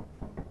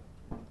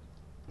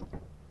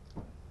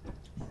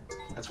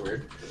 That's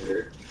weird.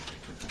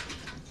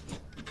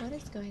 What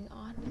is going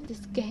on with this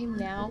game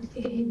now?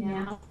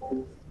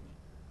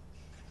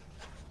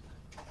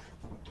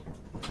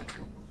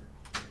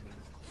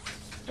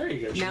 There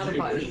you go. Now the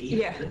buttons,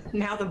 yeah,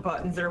 now the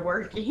buttons are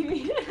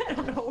working. I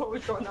don't know what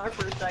was going on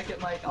for a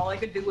second. Like all I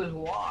could do was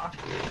walk.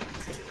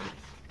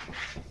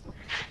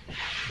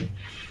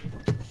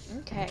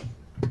 Okay,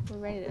 we're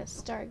ready to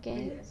start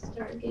game.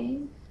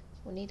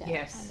 We need to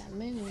Yes. find a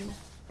moon,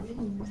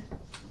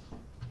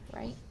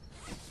 right?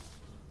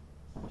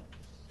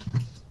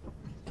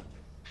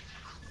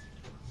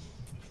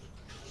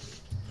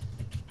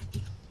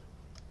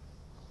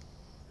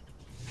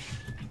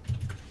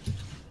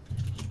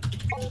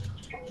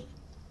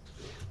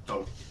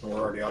 Oh, we're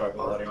already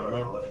autopiloting on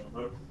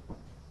mode.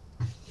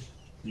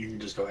 You can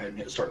just go ahead and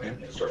hit start game.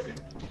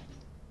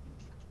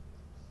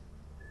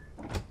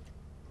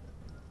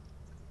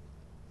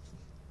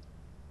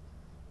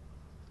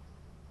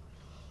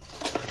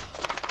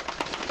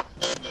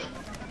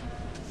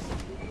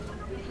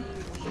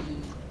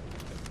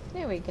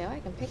 There we go. I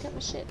can pick up my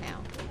shit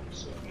now.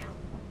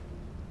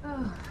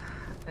 Oh,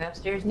 my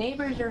upstairs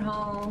neighbors are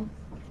home.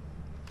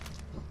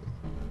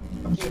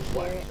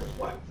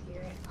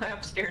 My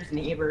upstairs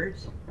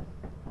neighbors.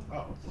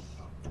 Oh.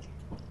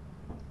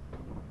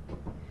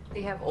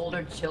 They have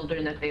older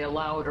children that they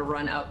allow to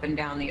run up and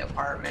down the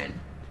apartment.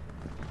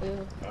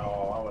 Ooh.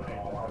 Oh, I would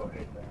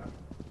hate that.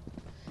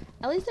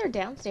 At least they're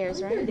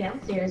downstairs, right?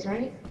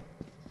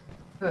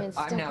 It's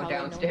I'm still now probably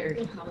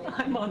downstairs.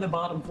 I'm on the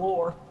bottom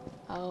floor.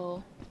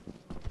 Oh.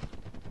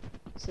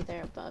 So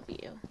they're above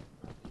you.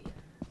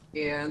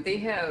 Yeah, they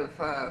have,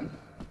 one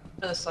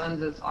of the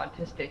sons is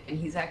autistic, and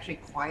he's actually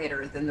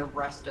quieter than the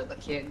rest of the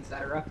kids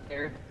that are up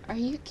there. Are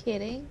you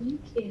kidding?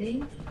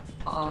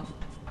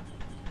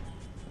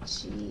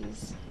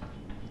 Jeez.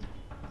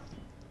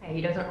 Hey,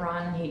 he doesn't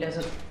run, he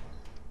doesn't...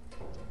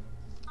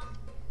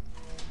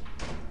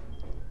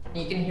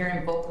 You can hear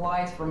him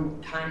vocalize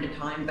from time to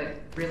time, but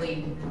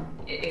really,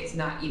 it's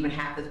not even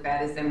half as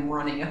bad as them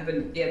running up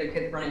and the other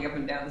kids running up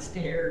and down the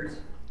stairs.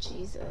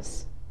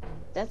 Jesus.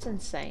 That's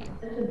insane.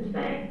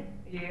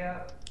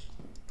 Yeah.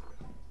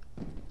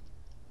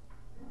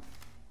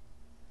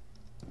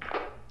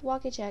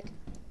 Walkie check.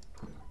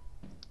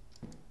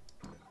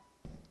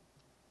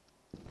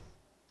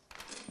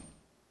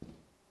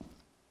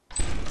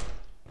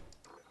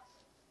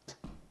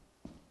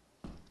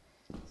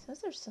 Says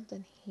there's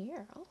something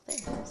here. Oh, there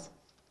it is.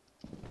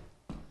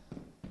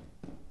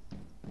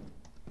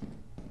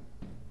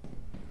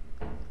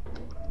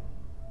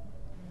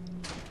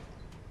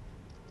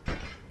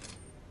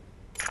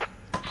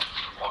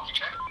 Walkie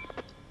check.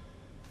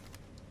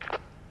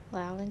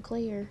 Loud and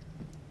clear.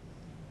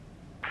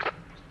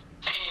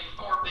 Team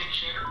 4 big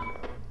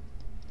shooter.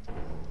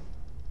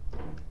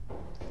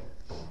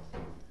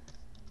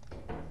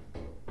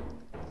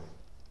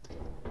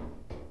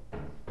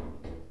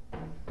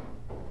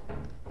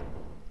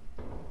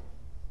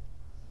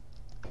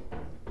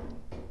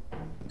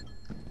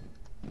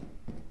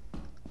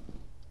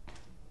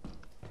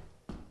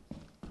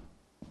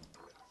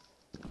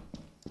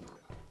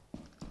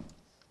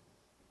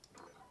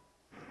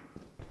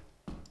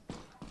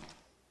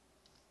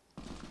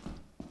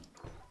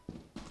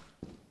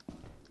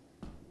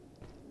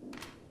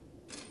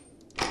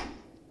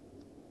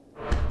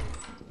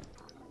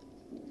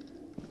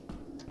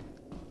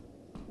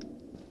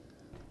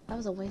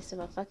 was a waste of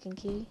a fucking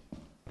key.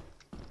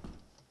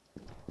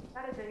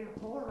 That is a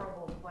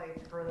horrible place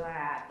for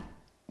that.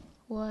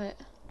 What?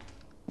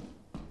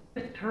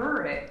 The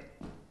turret.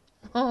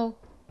 Oh.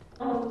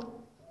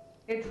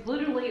 It's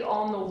literally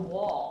on the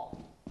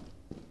wall.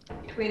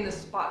 Between the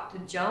spot to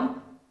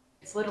jump,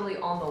 it's literally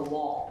on the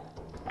wall.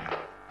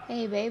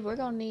 Hey, babe, we're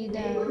gonna need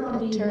a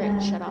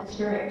turret shut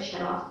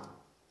off.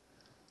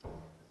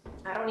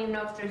 I don't even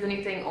know if there's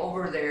anything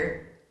over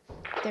there.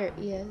 There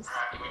is.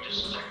 Alright, give me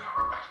just a second.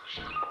 I'll run back to the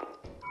ship.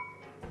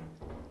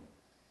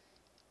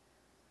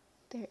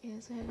 There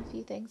is. I have a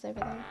few things over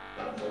there.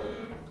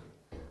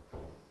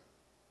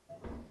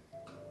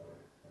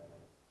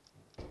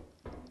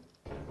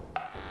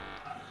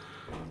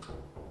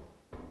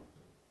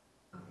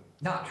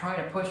 Not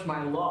trying to push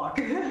my luck.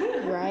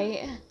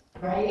 Right?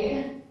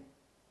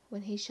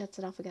 When he shuts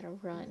it off, we gotta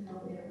run.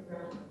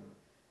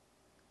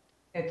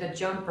 It's a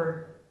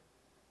jumper.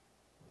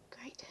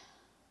 Great.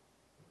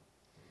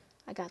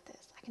 I got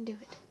this. I can do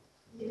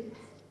it.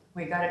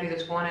 We gotta do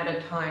this one at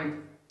a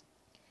time.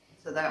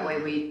 So that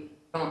way we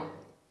don't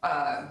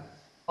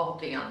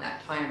faulty on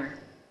that timer.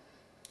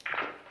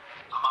 I'm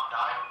not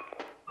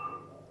dying.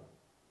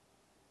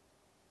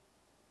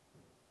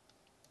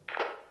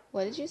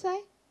 What did you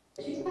say?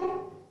 I'm in the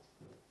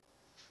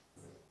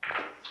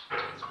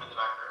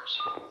back rooms.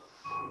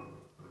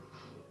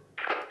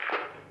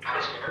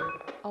 I'm scared.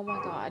 Oh my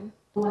god.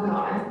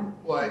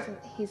 What?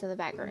 He's in the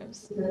back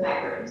rooms.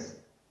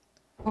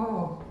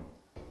 Oh.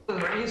 The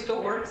rain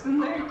still works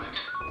in there?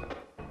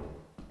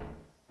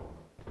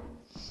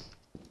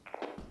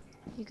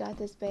 You got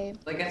this, babe.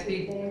 I guess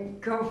we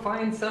go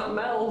find something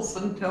else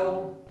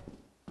until.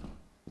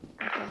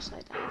 My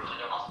flashlight died. I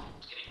don't know.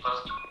 It's getting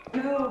fuzzy.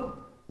 No.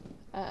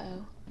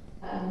 Uh-oh.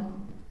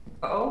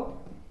 Oh?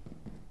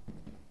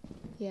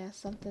 Yeah,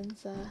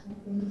 something's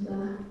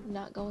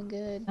not going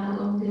good.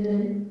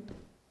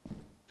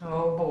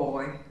 Oh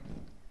boy.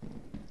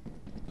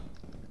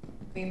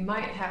 We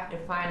might have to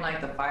find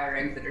like the fire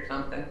exit or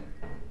something.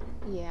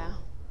 Yeah.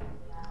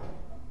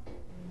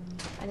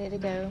 I need to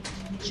go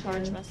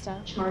charge my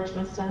stuff.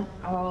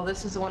 Oh,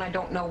 this is the one I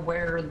don't know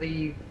where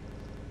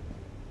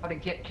how to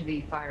get to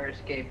the fire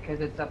escape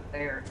because it's up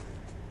there.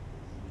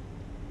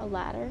 A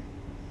ladder?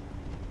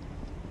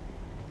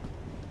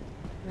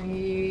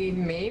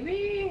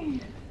 Maybe?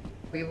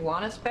 We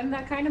want to spend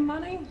that kind of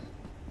money?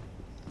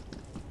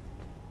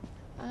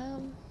 I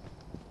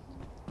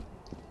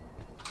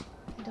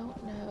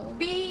don't know.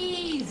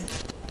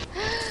 Bees!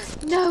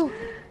 No!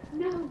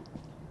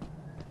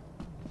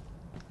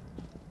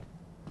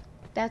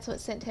 That's what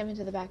sent him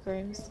into the back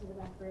rooms.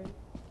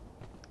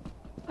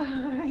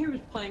 He was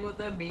playing with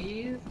the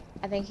bees.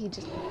 I think he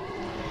just...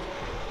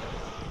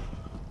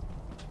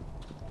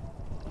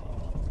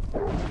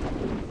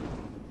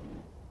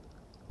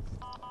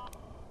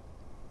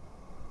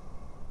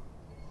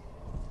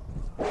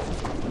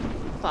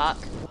 Fuck.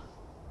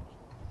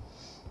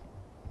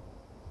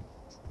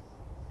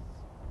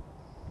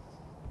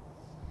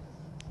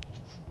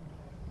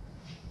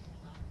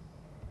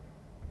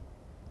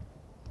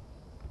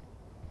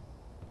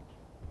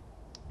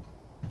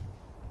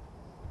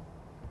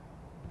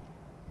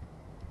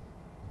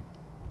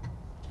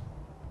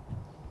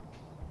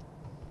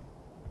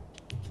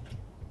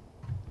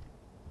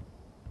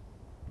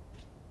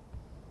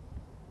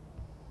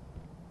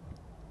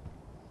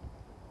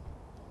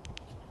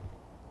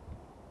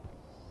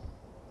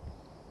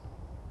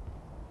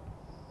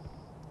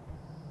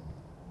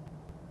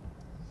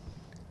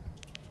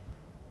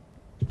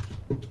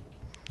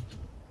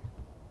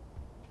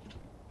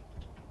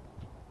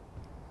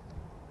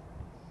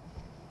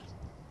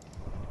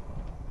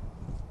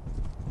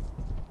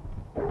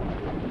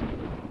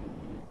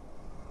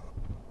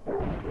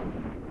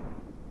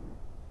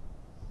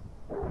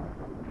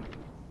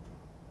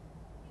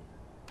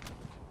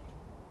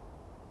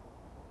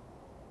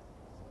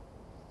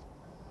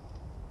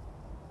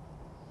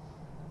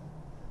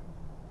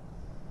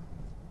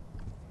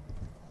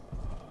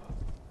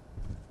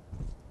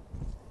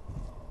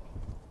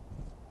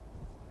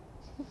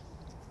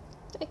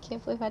 I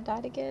can't believe I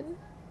died again.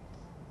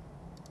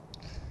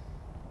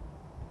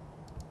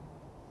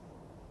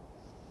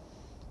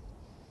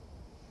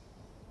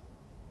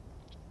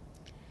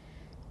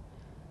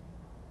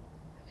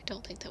 I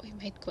don't think that we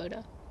made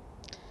quota.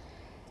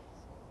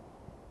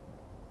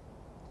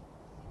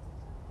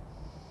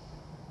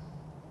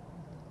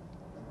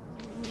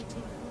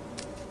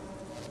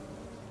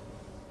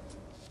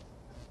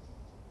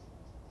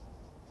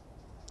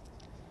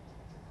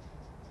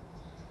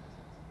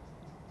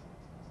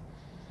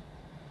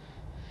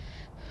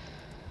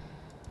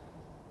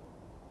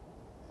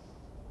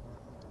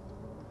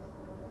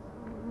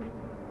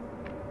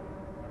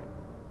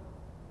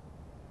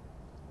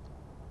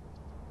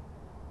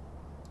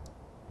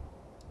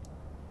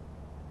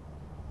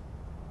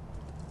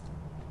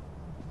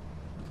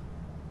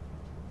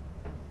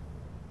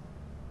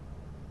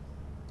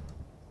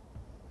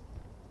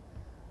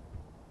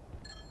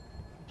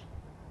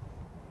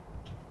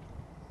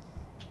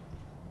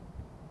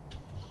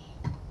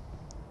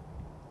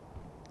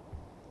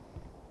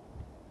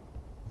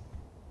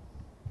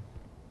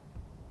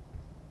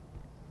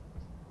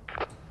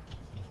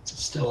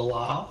 Still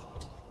alive?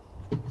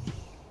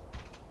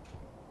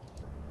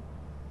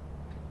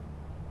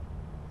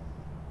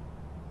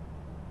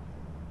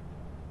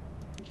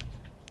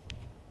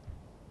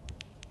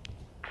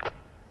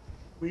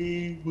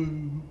 Wee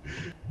woo.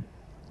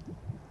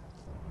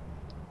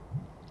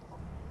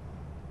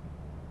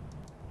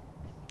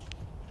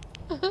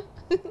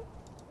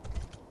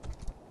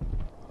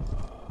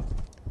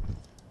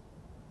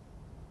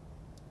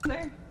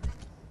 There.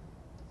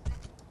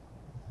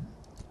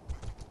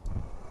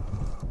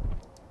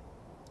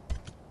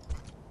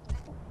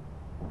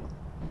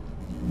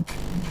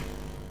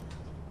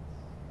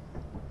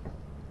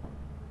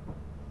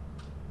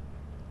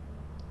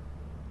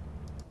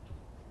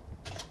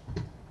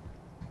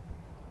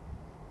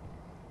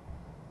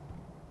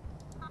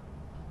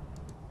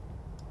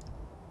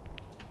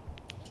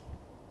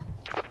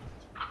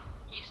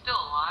 You still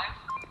alive?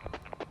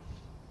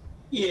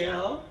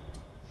 Yeah.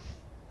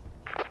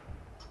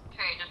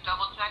 Okay, just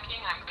double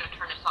checking. I'm gonna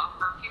turn this off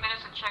for a few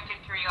minutes and check in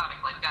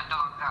periodically. We got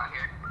dogs out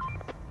here.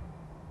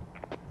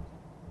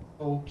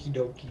 Okie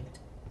dokie.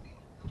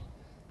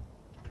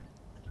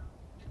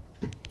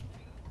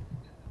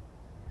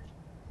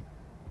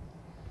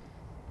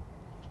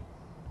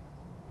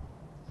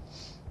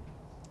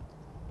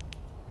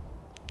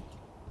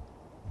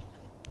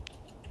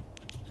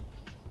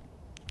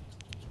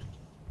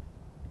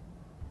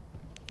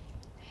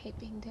 I hate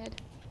being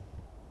dead.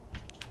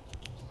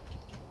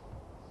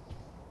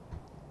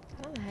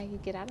 I don't know how you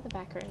get out of the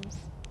back rooms.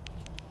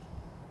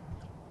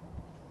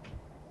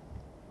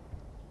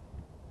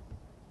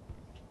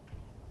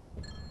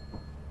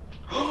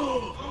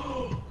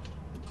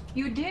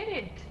 You did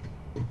it.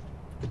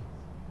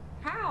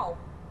 How?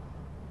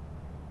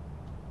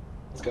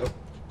 Let's go.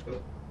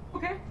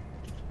 Okay.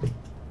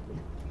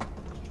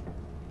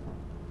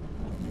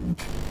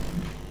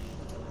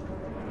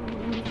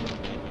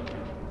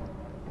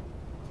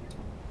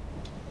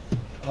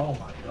 Oh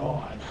my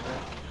god.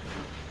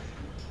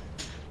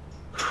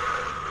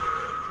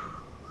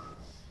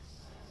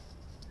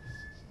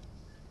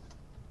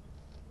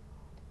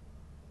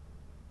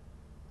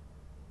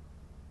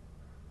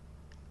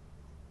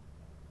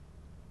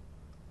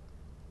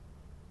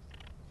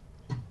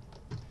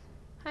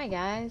 Hi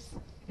guys.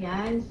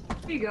 Guys.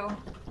 Here you go.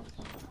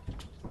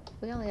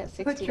 We only got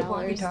 $60. Put your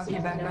walkie-talkie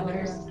back on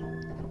there.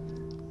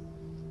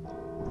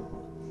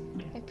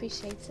 I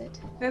appreciate it.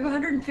 We have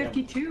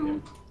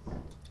 152.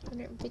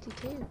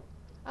 152.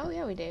 Oh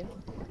yeah, we do.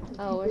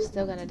 Oh, we're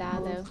still gonna die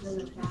though.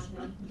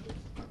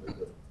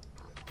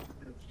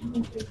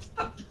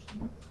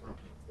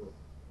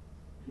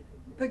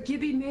 But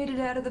Gibby made it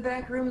out of the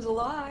back rooms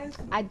alive.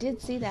 I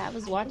did see that. I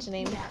was watching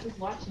him.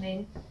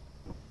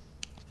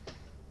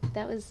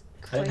 That was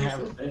I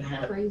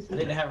crazy. I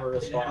didn't have a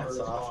response,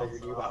 so I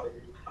figured you might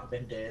have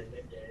been dead.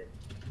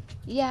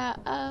 Yeah,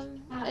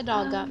 a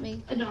dog got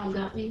me.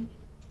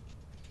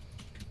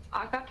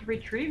 I got to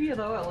retrieve you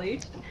though, at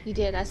least. You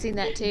did. I seen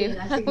that too.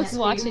 I was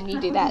watching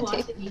you do that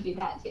too.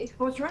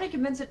 I was trying to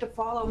convince it to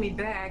follow me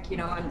back, you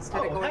know,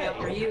 instead of going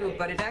after you,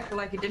 but it acted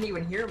like it didn't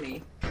even hear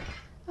me.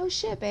 Oh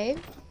shit, babe.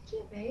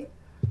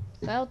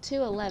 Well,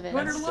 211.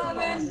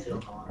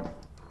 111.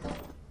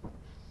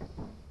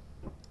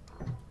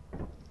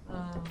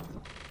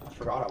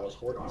 I forgot I was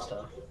hoarding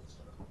stuff.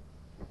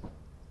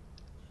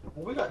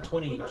 Well, we got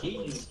 20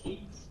 keys.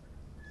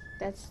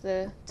 That's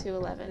the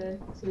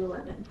 211.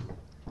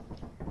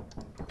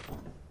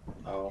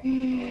 Oh.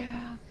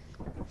 Yeah.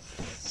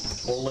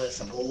 Well,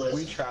 listen.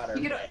 We tried our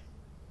You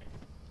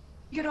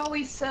could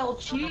always sell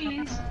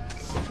cheese.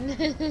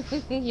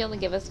 You only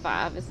give us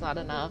 5. It's not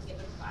enough.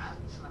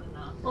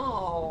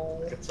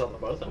 Oh. I could sell the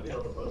both of you.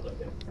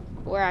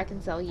 Where I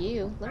can sell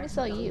you. Let me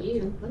sell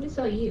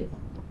you.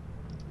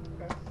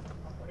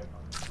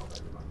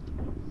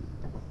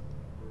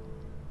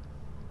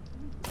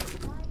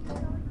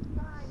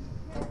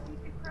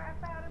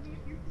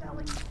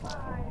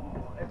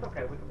 It's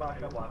okay. We can buy a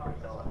couple after we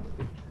sell it.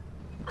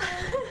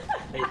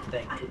 Hey,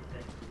 thank you.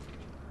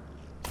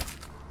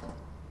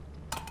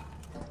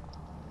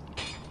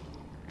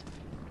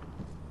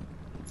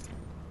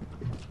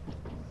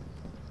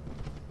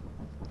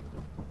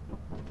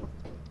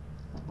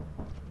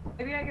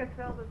 Maybe I could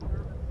sell the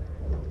service.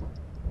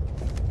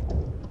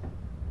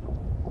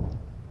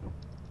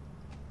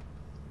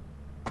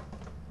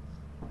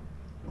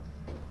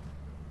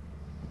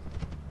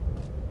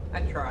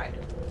 I tried.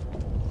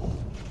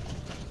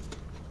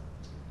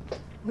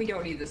 We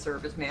don't need the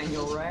service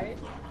manual, right?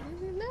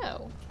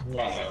 No.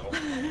 No.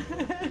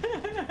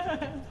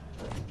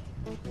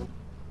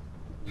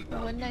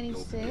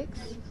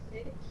 196.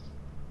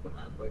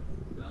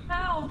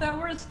 How? That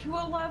was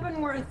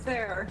 211 worth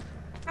there.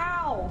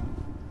 How?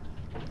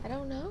 I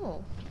don't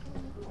know.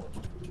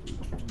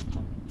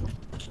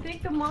 I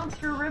think the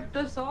monster ripped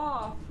us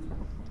off.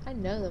 I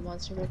know the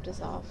monster ripped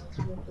us off.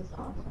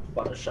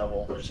 Bought a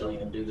shovel so you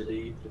can do the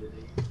deed.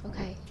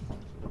 Okay.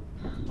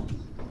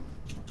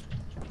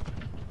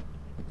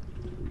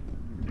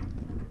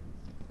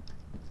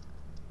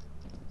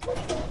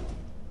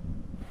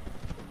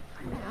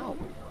 Ow.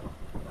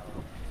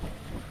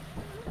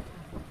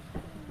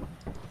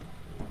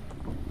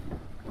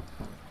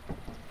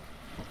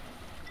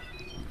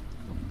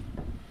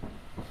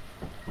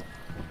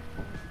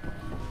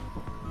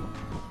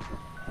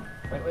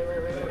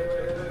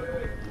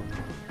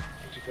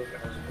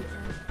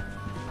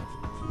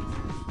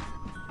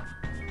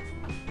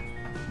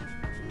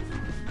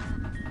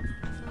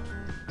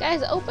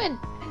 Guys, open!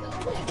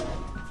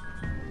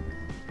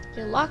 Did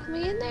you lock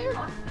me in there?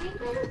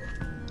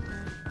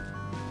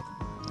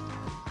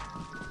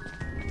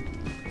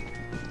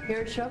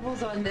 Here,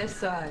 shovels on this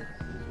side.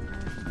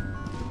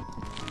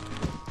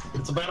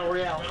 It's a battle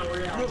royale.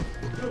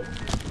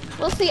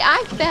 Well, see,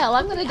 I fell.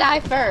 I'm gonna die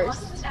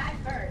first.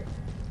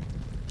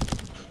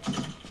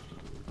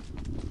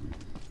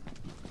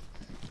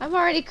 I'm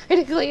already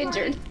critically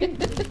injured.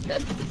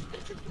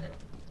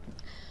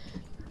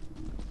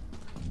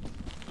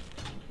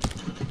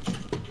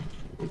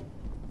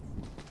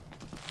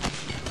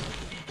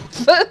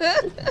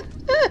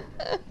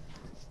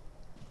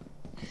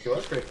 She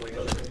was critically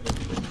injured.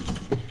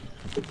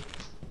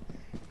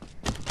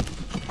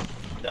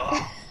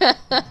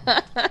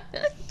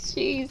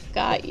 Jeez,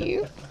 got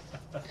you.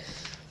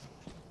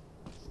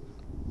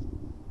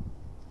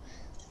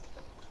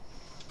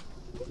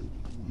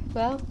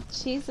 Well,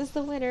 cheese is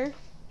the winner.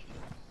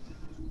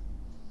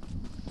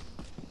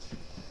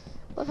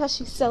 Love how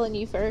she's selling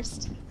you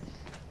first.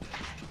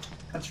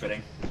 That's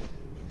fitting.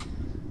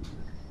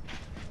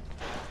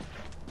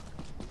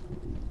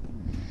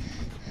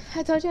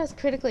 I told you I was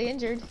critically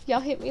injured. Y'all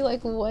hit me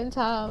like one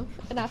time,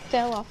 and I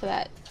fell off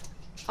the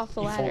You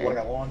fall ladder.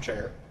 like a lawn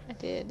chair. I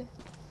did.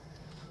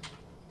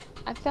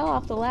 I fell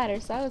off the ladder,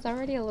 so I was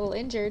already a little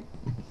injured.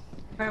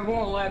 It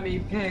won't let me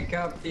pick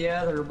up the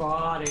other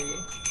body.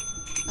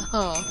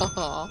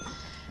 Oh,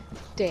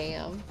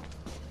 damn.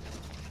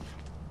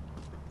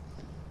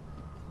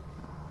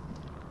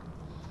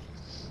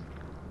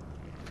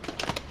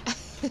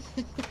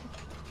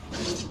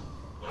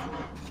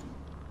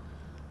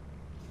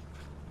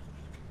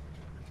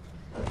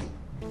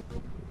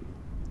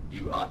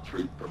 You are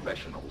true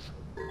professionals.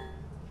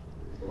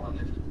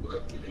 Honest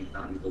work is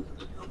invaluable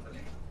to the company.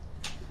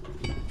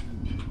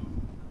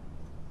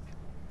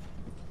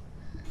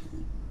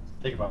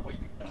 Think about what you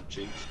can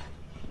achieve.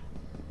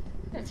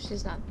 If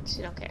she's not,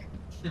 she don't care.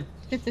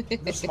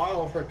 The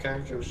smile of her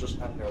character was just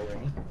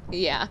unnerving.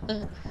 Yeah.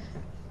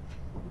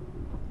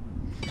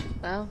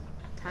 Well,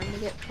 time to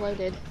get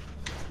floated.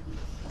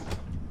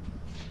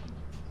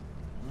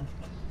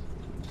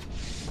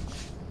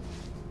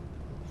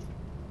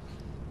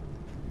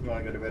 You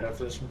wanna go to bed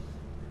after this one?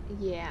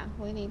 Yeah,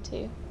 we need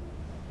to.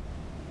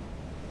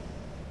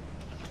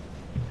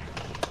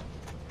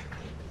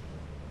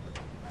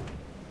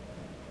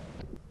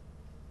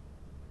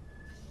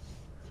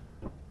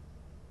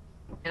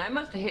 And I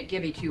must have hit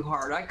Gibby too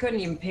hard. I couldn't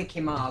even pick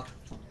him up.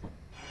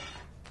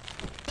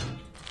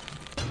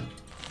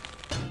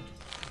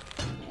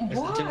 Is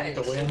What? the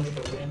team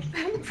to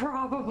win?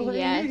 Probably.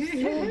 Yes.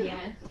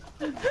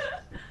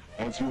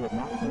 As you have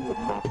not met the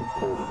proper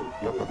quota,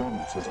 your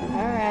performance has been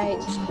Alright.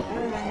 reduced.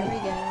 Here we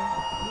go.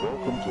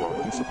 Welcome to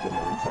our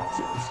disciplinary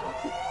process.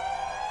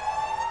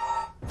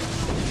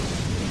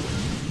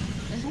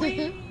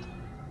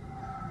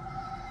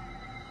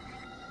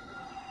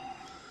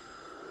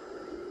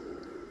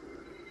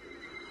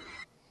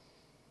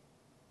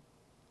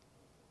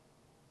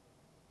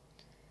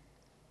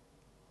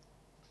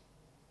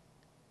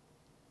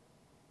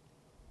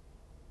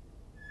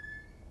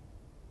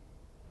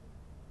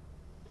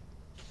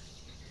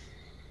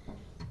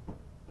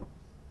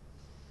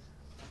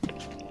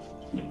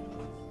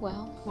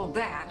 Well,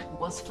 that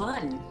was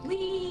fun.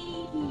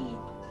 Whee!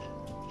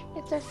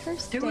 It's our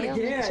first Do it day on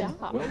the again.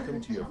 job. Welcome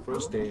to your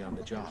first day on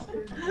the job.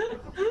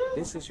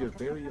 This is your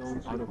very own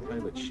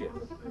autopilot ship,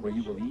 where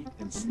you will eat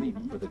and sleep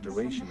for the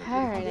duration of your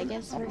Alright, I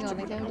guess we're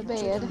gonna go to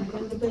bed.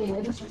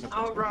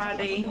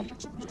 Alrighty. I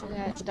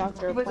got a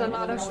doctor It was a appointment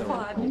lot in of the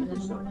morning.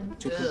 fun.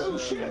 To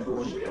complete the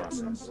onboarding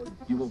process,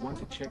 you will want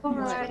to check the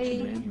Alrighty.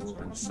 instruction manual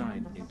and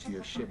sign into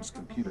your ship's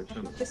computer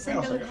terminal. This thing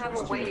doesn't have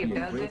a wave, Be a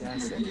does great it?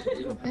 asset to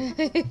the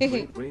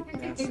company. Great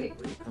asset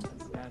to the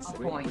company. Asset.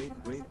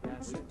 Point. Great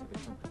asset to the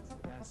company.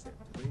 Asset.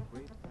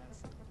 Great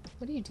asset.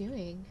 What are you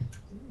doing?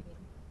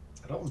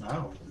 I don't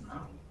know.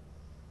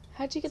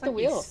 How'd you get It's the like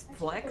wheel? he's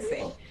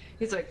flexing.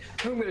 He's like,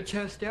 I'm gonna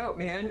chest out,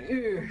 man.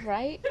 Ugh.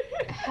 Right?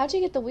 How'd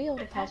you get the wheel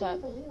to pop up?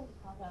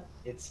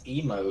 It's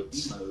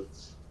emotes.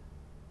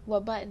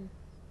 What button?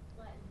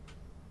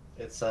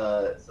 It's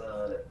the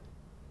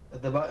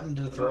button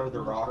to throw the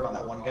rock on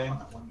that one game.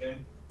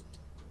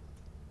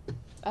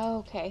 Oh,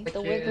 okay.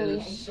 The Which wiggly.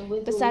 is-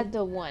 Beside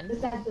the one.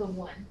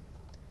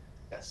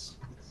 Yes.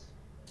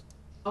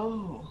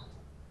 Oh.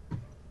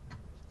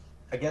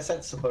 I guess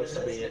that's supposed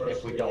to be it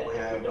if we don't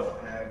have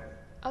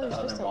Oh, you're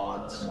other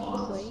supposed to mods.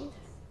 leave?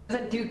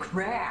 Doesn't do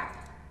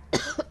crap.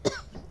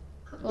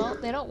 Well,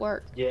 they don't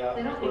work. Yeah,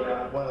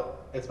 well,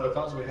 it's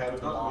because we have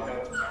the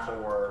mod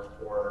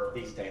for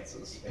these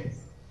dances.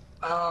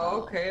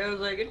 Oh, okay. I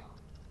was like, it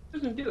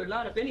doesn't do a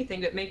lot of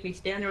anything that make me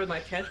stand there with my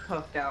chest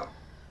puffed out.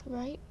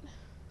 Right?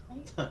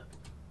 What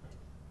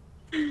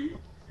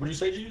do you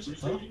say,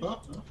 Jesus? Huh?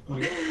 Want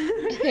to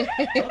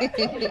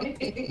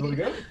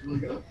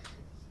go?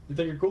 You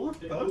think you're cooler?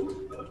 Huh?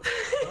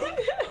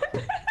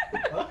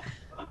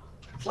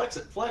 Flex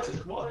it,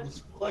 come on,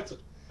 just flex it.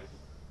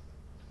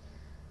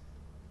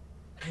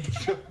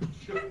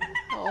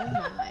 Oh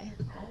my.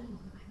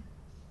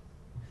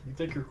 You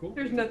think you're cool?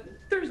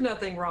 There's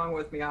nothing wrong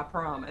with me, I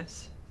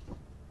promise.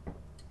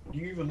 Do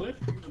you even live?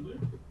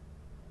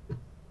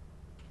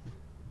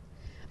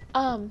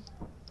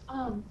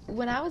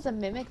 When I was a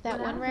mimic that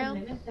one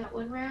round,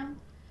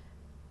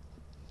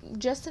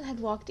 Justin had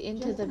walked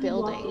into the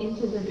building,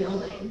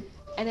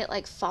 and it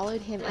like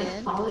followed him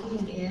in,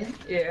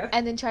 Yeah.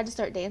 and then tried to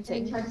start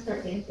dancing.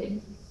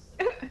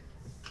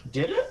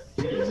 Did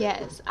it?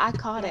 Yes, I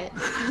caught it.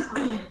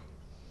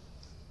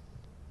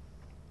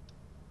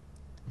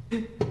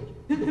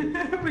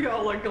 We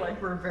all look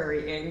like we're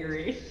very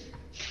angry.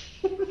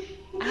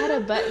 I had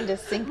a button to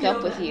sync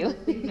up with you.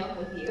 Say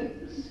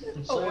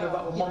it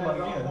about Mama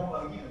again.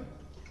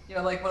 You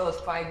know, like one of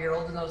those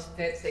 5-year-olds in those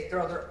fits, they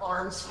throw their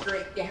arms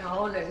straight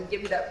down and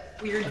give you that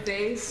weird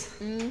face.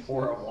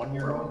 Or a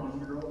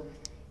 1-year-old.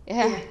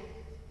 Yeah.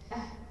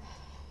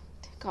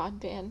 God,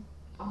 Ben.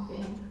 Well,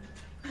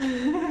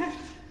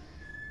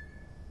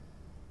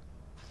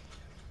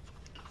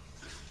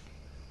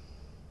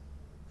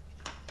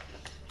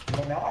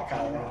 now I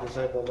kind of want to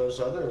disable those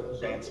other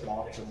dance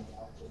mods and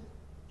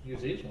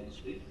use these ones.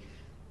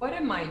 What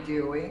am I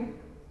doing?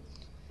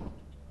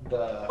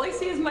 The All I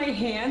see is my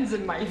hands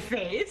and my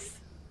face.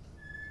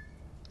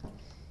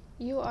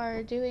 You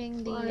are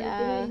doing the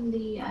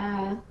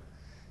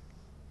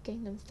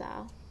Gangnam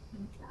Style.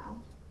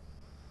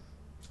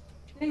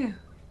 Yeah.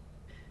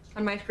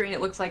 On my screen, it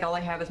looks like all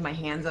I have is my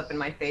hands up in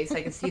my face.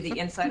 I can see the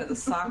inside of the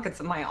sockets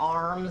of my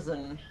arms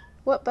and...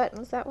 What button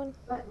was that one?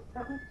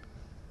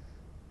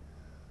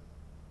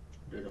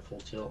 do the full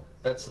tilt.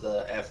 That's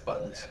the F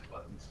buttons.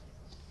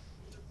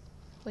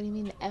 What do you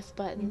mean the F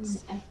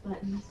buttons?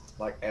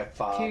 Like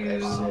F5,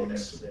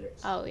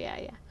 F6. Oh, yeah,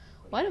 yeah.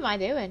 What am I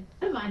doing?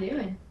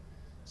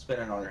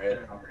 Spinning on your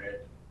head.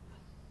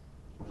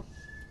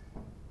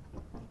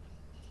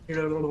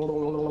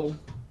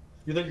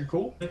 You think you're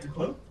cool?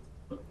 Huh?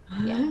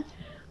 Yeah.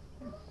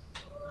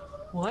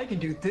 Well, I can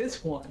do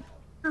this one.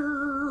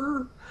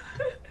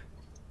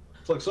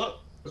 Flex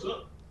up. Flex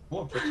up. Come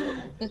on, flex up.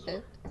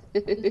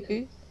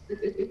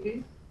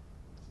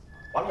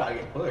 Why did I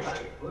get pushed?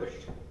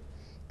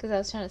 Because I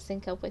was trying to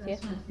sync up with you.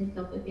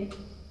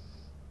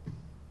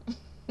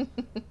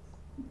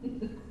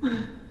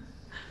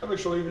 I'm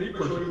actually even eat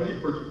push.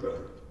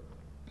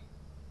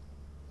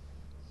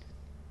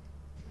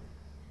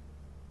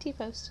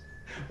 T-post.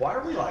 Why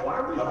are we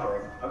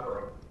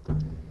hovering?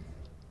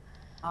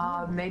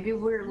 Maybe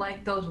we're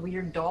like those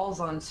weird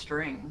dolls on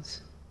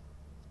strings.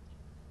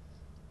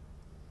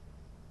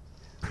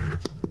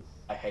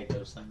 I hate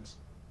those things.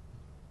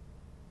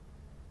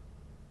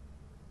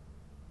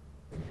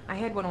 I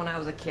had one when I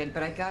was a kid,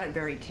 but I got it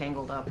very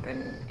tangled up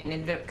and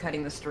ended up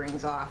cutting the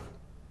strings off.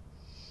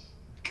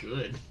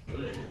 Good.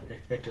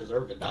 It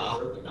deserved to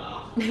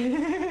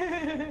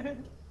die.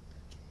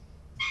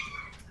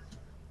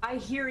 I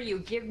hear you.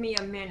 Give me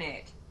a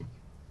minute.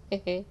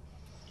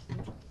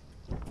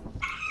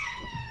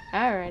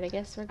 Alright, I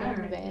guess we're going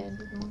to bed.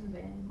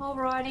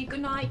 Alrighty.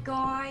 Good night,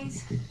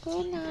 guys.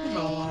 Good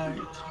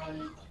night.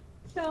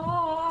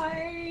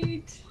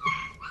 Night.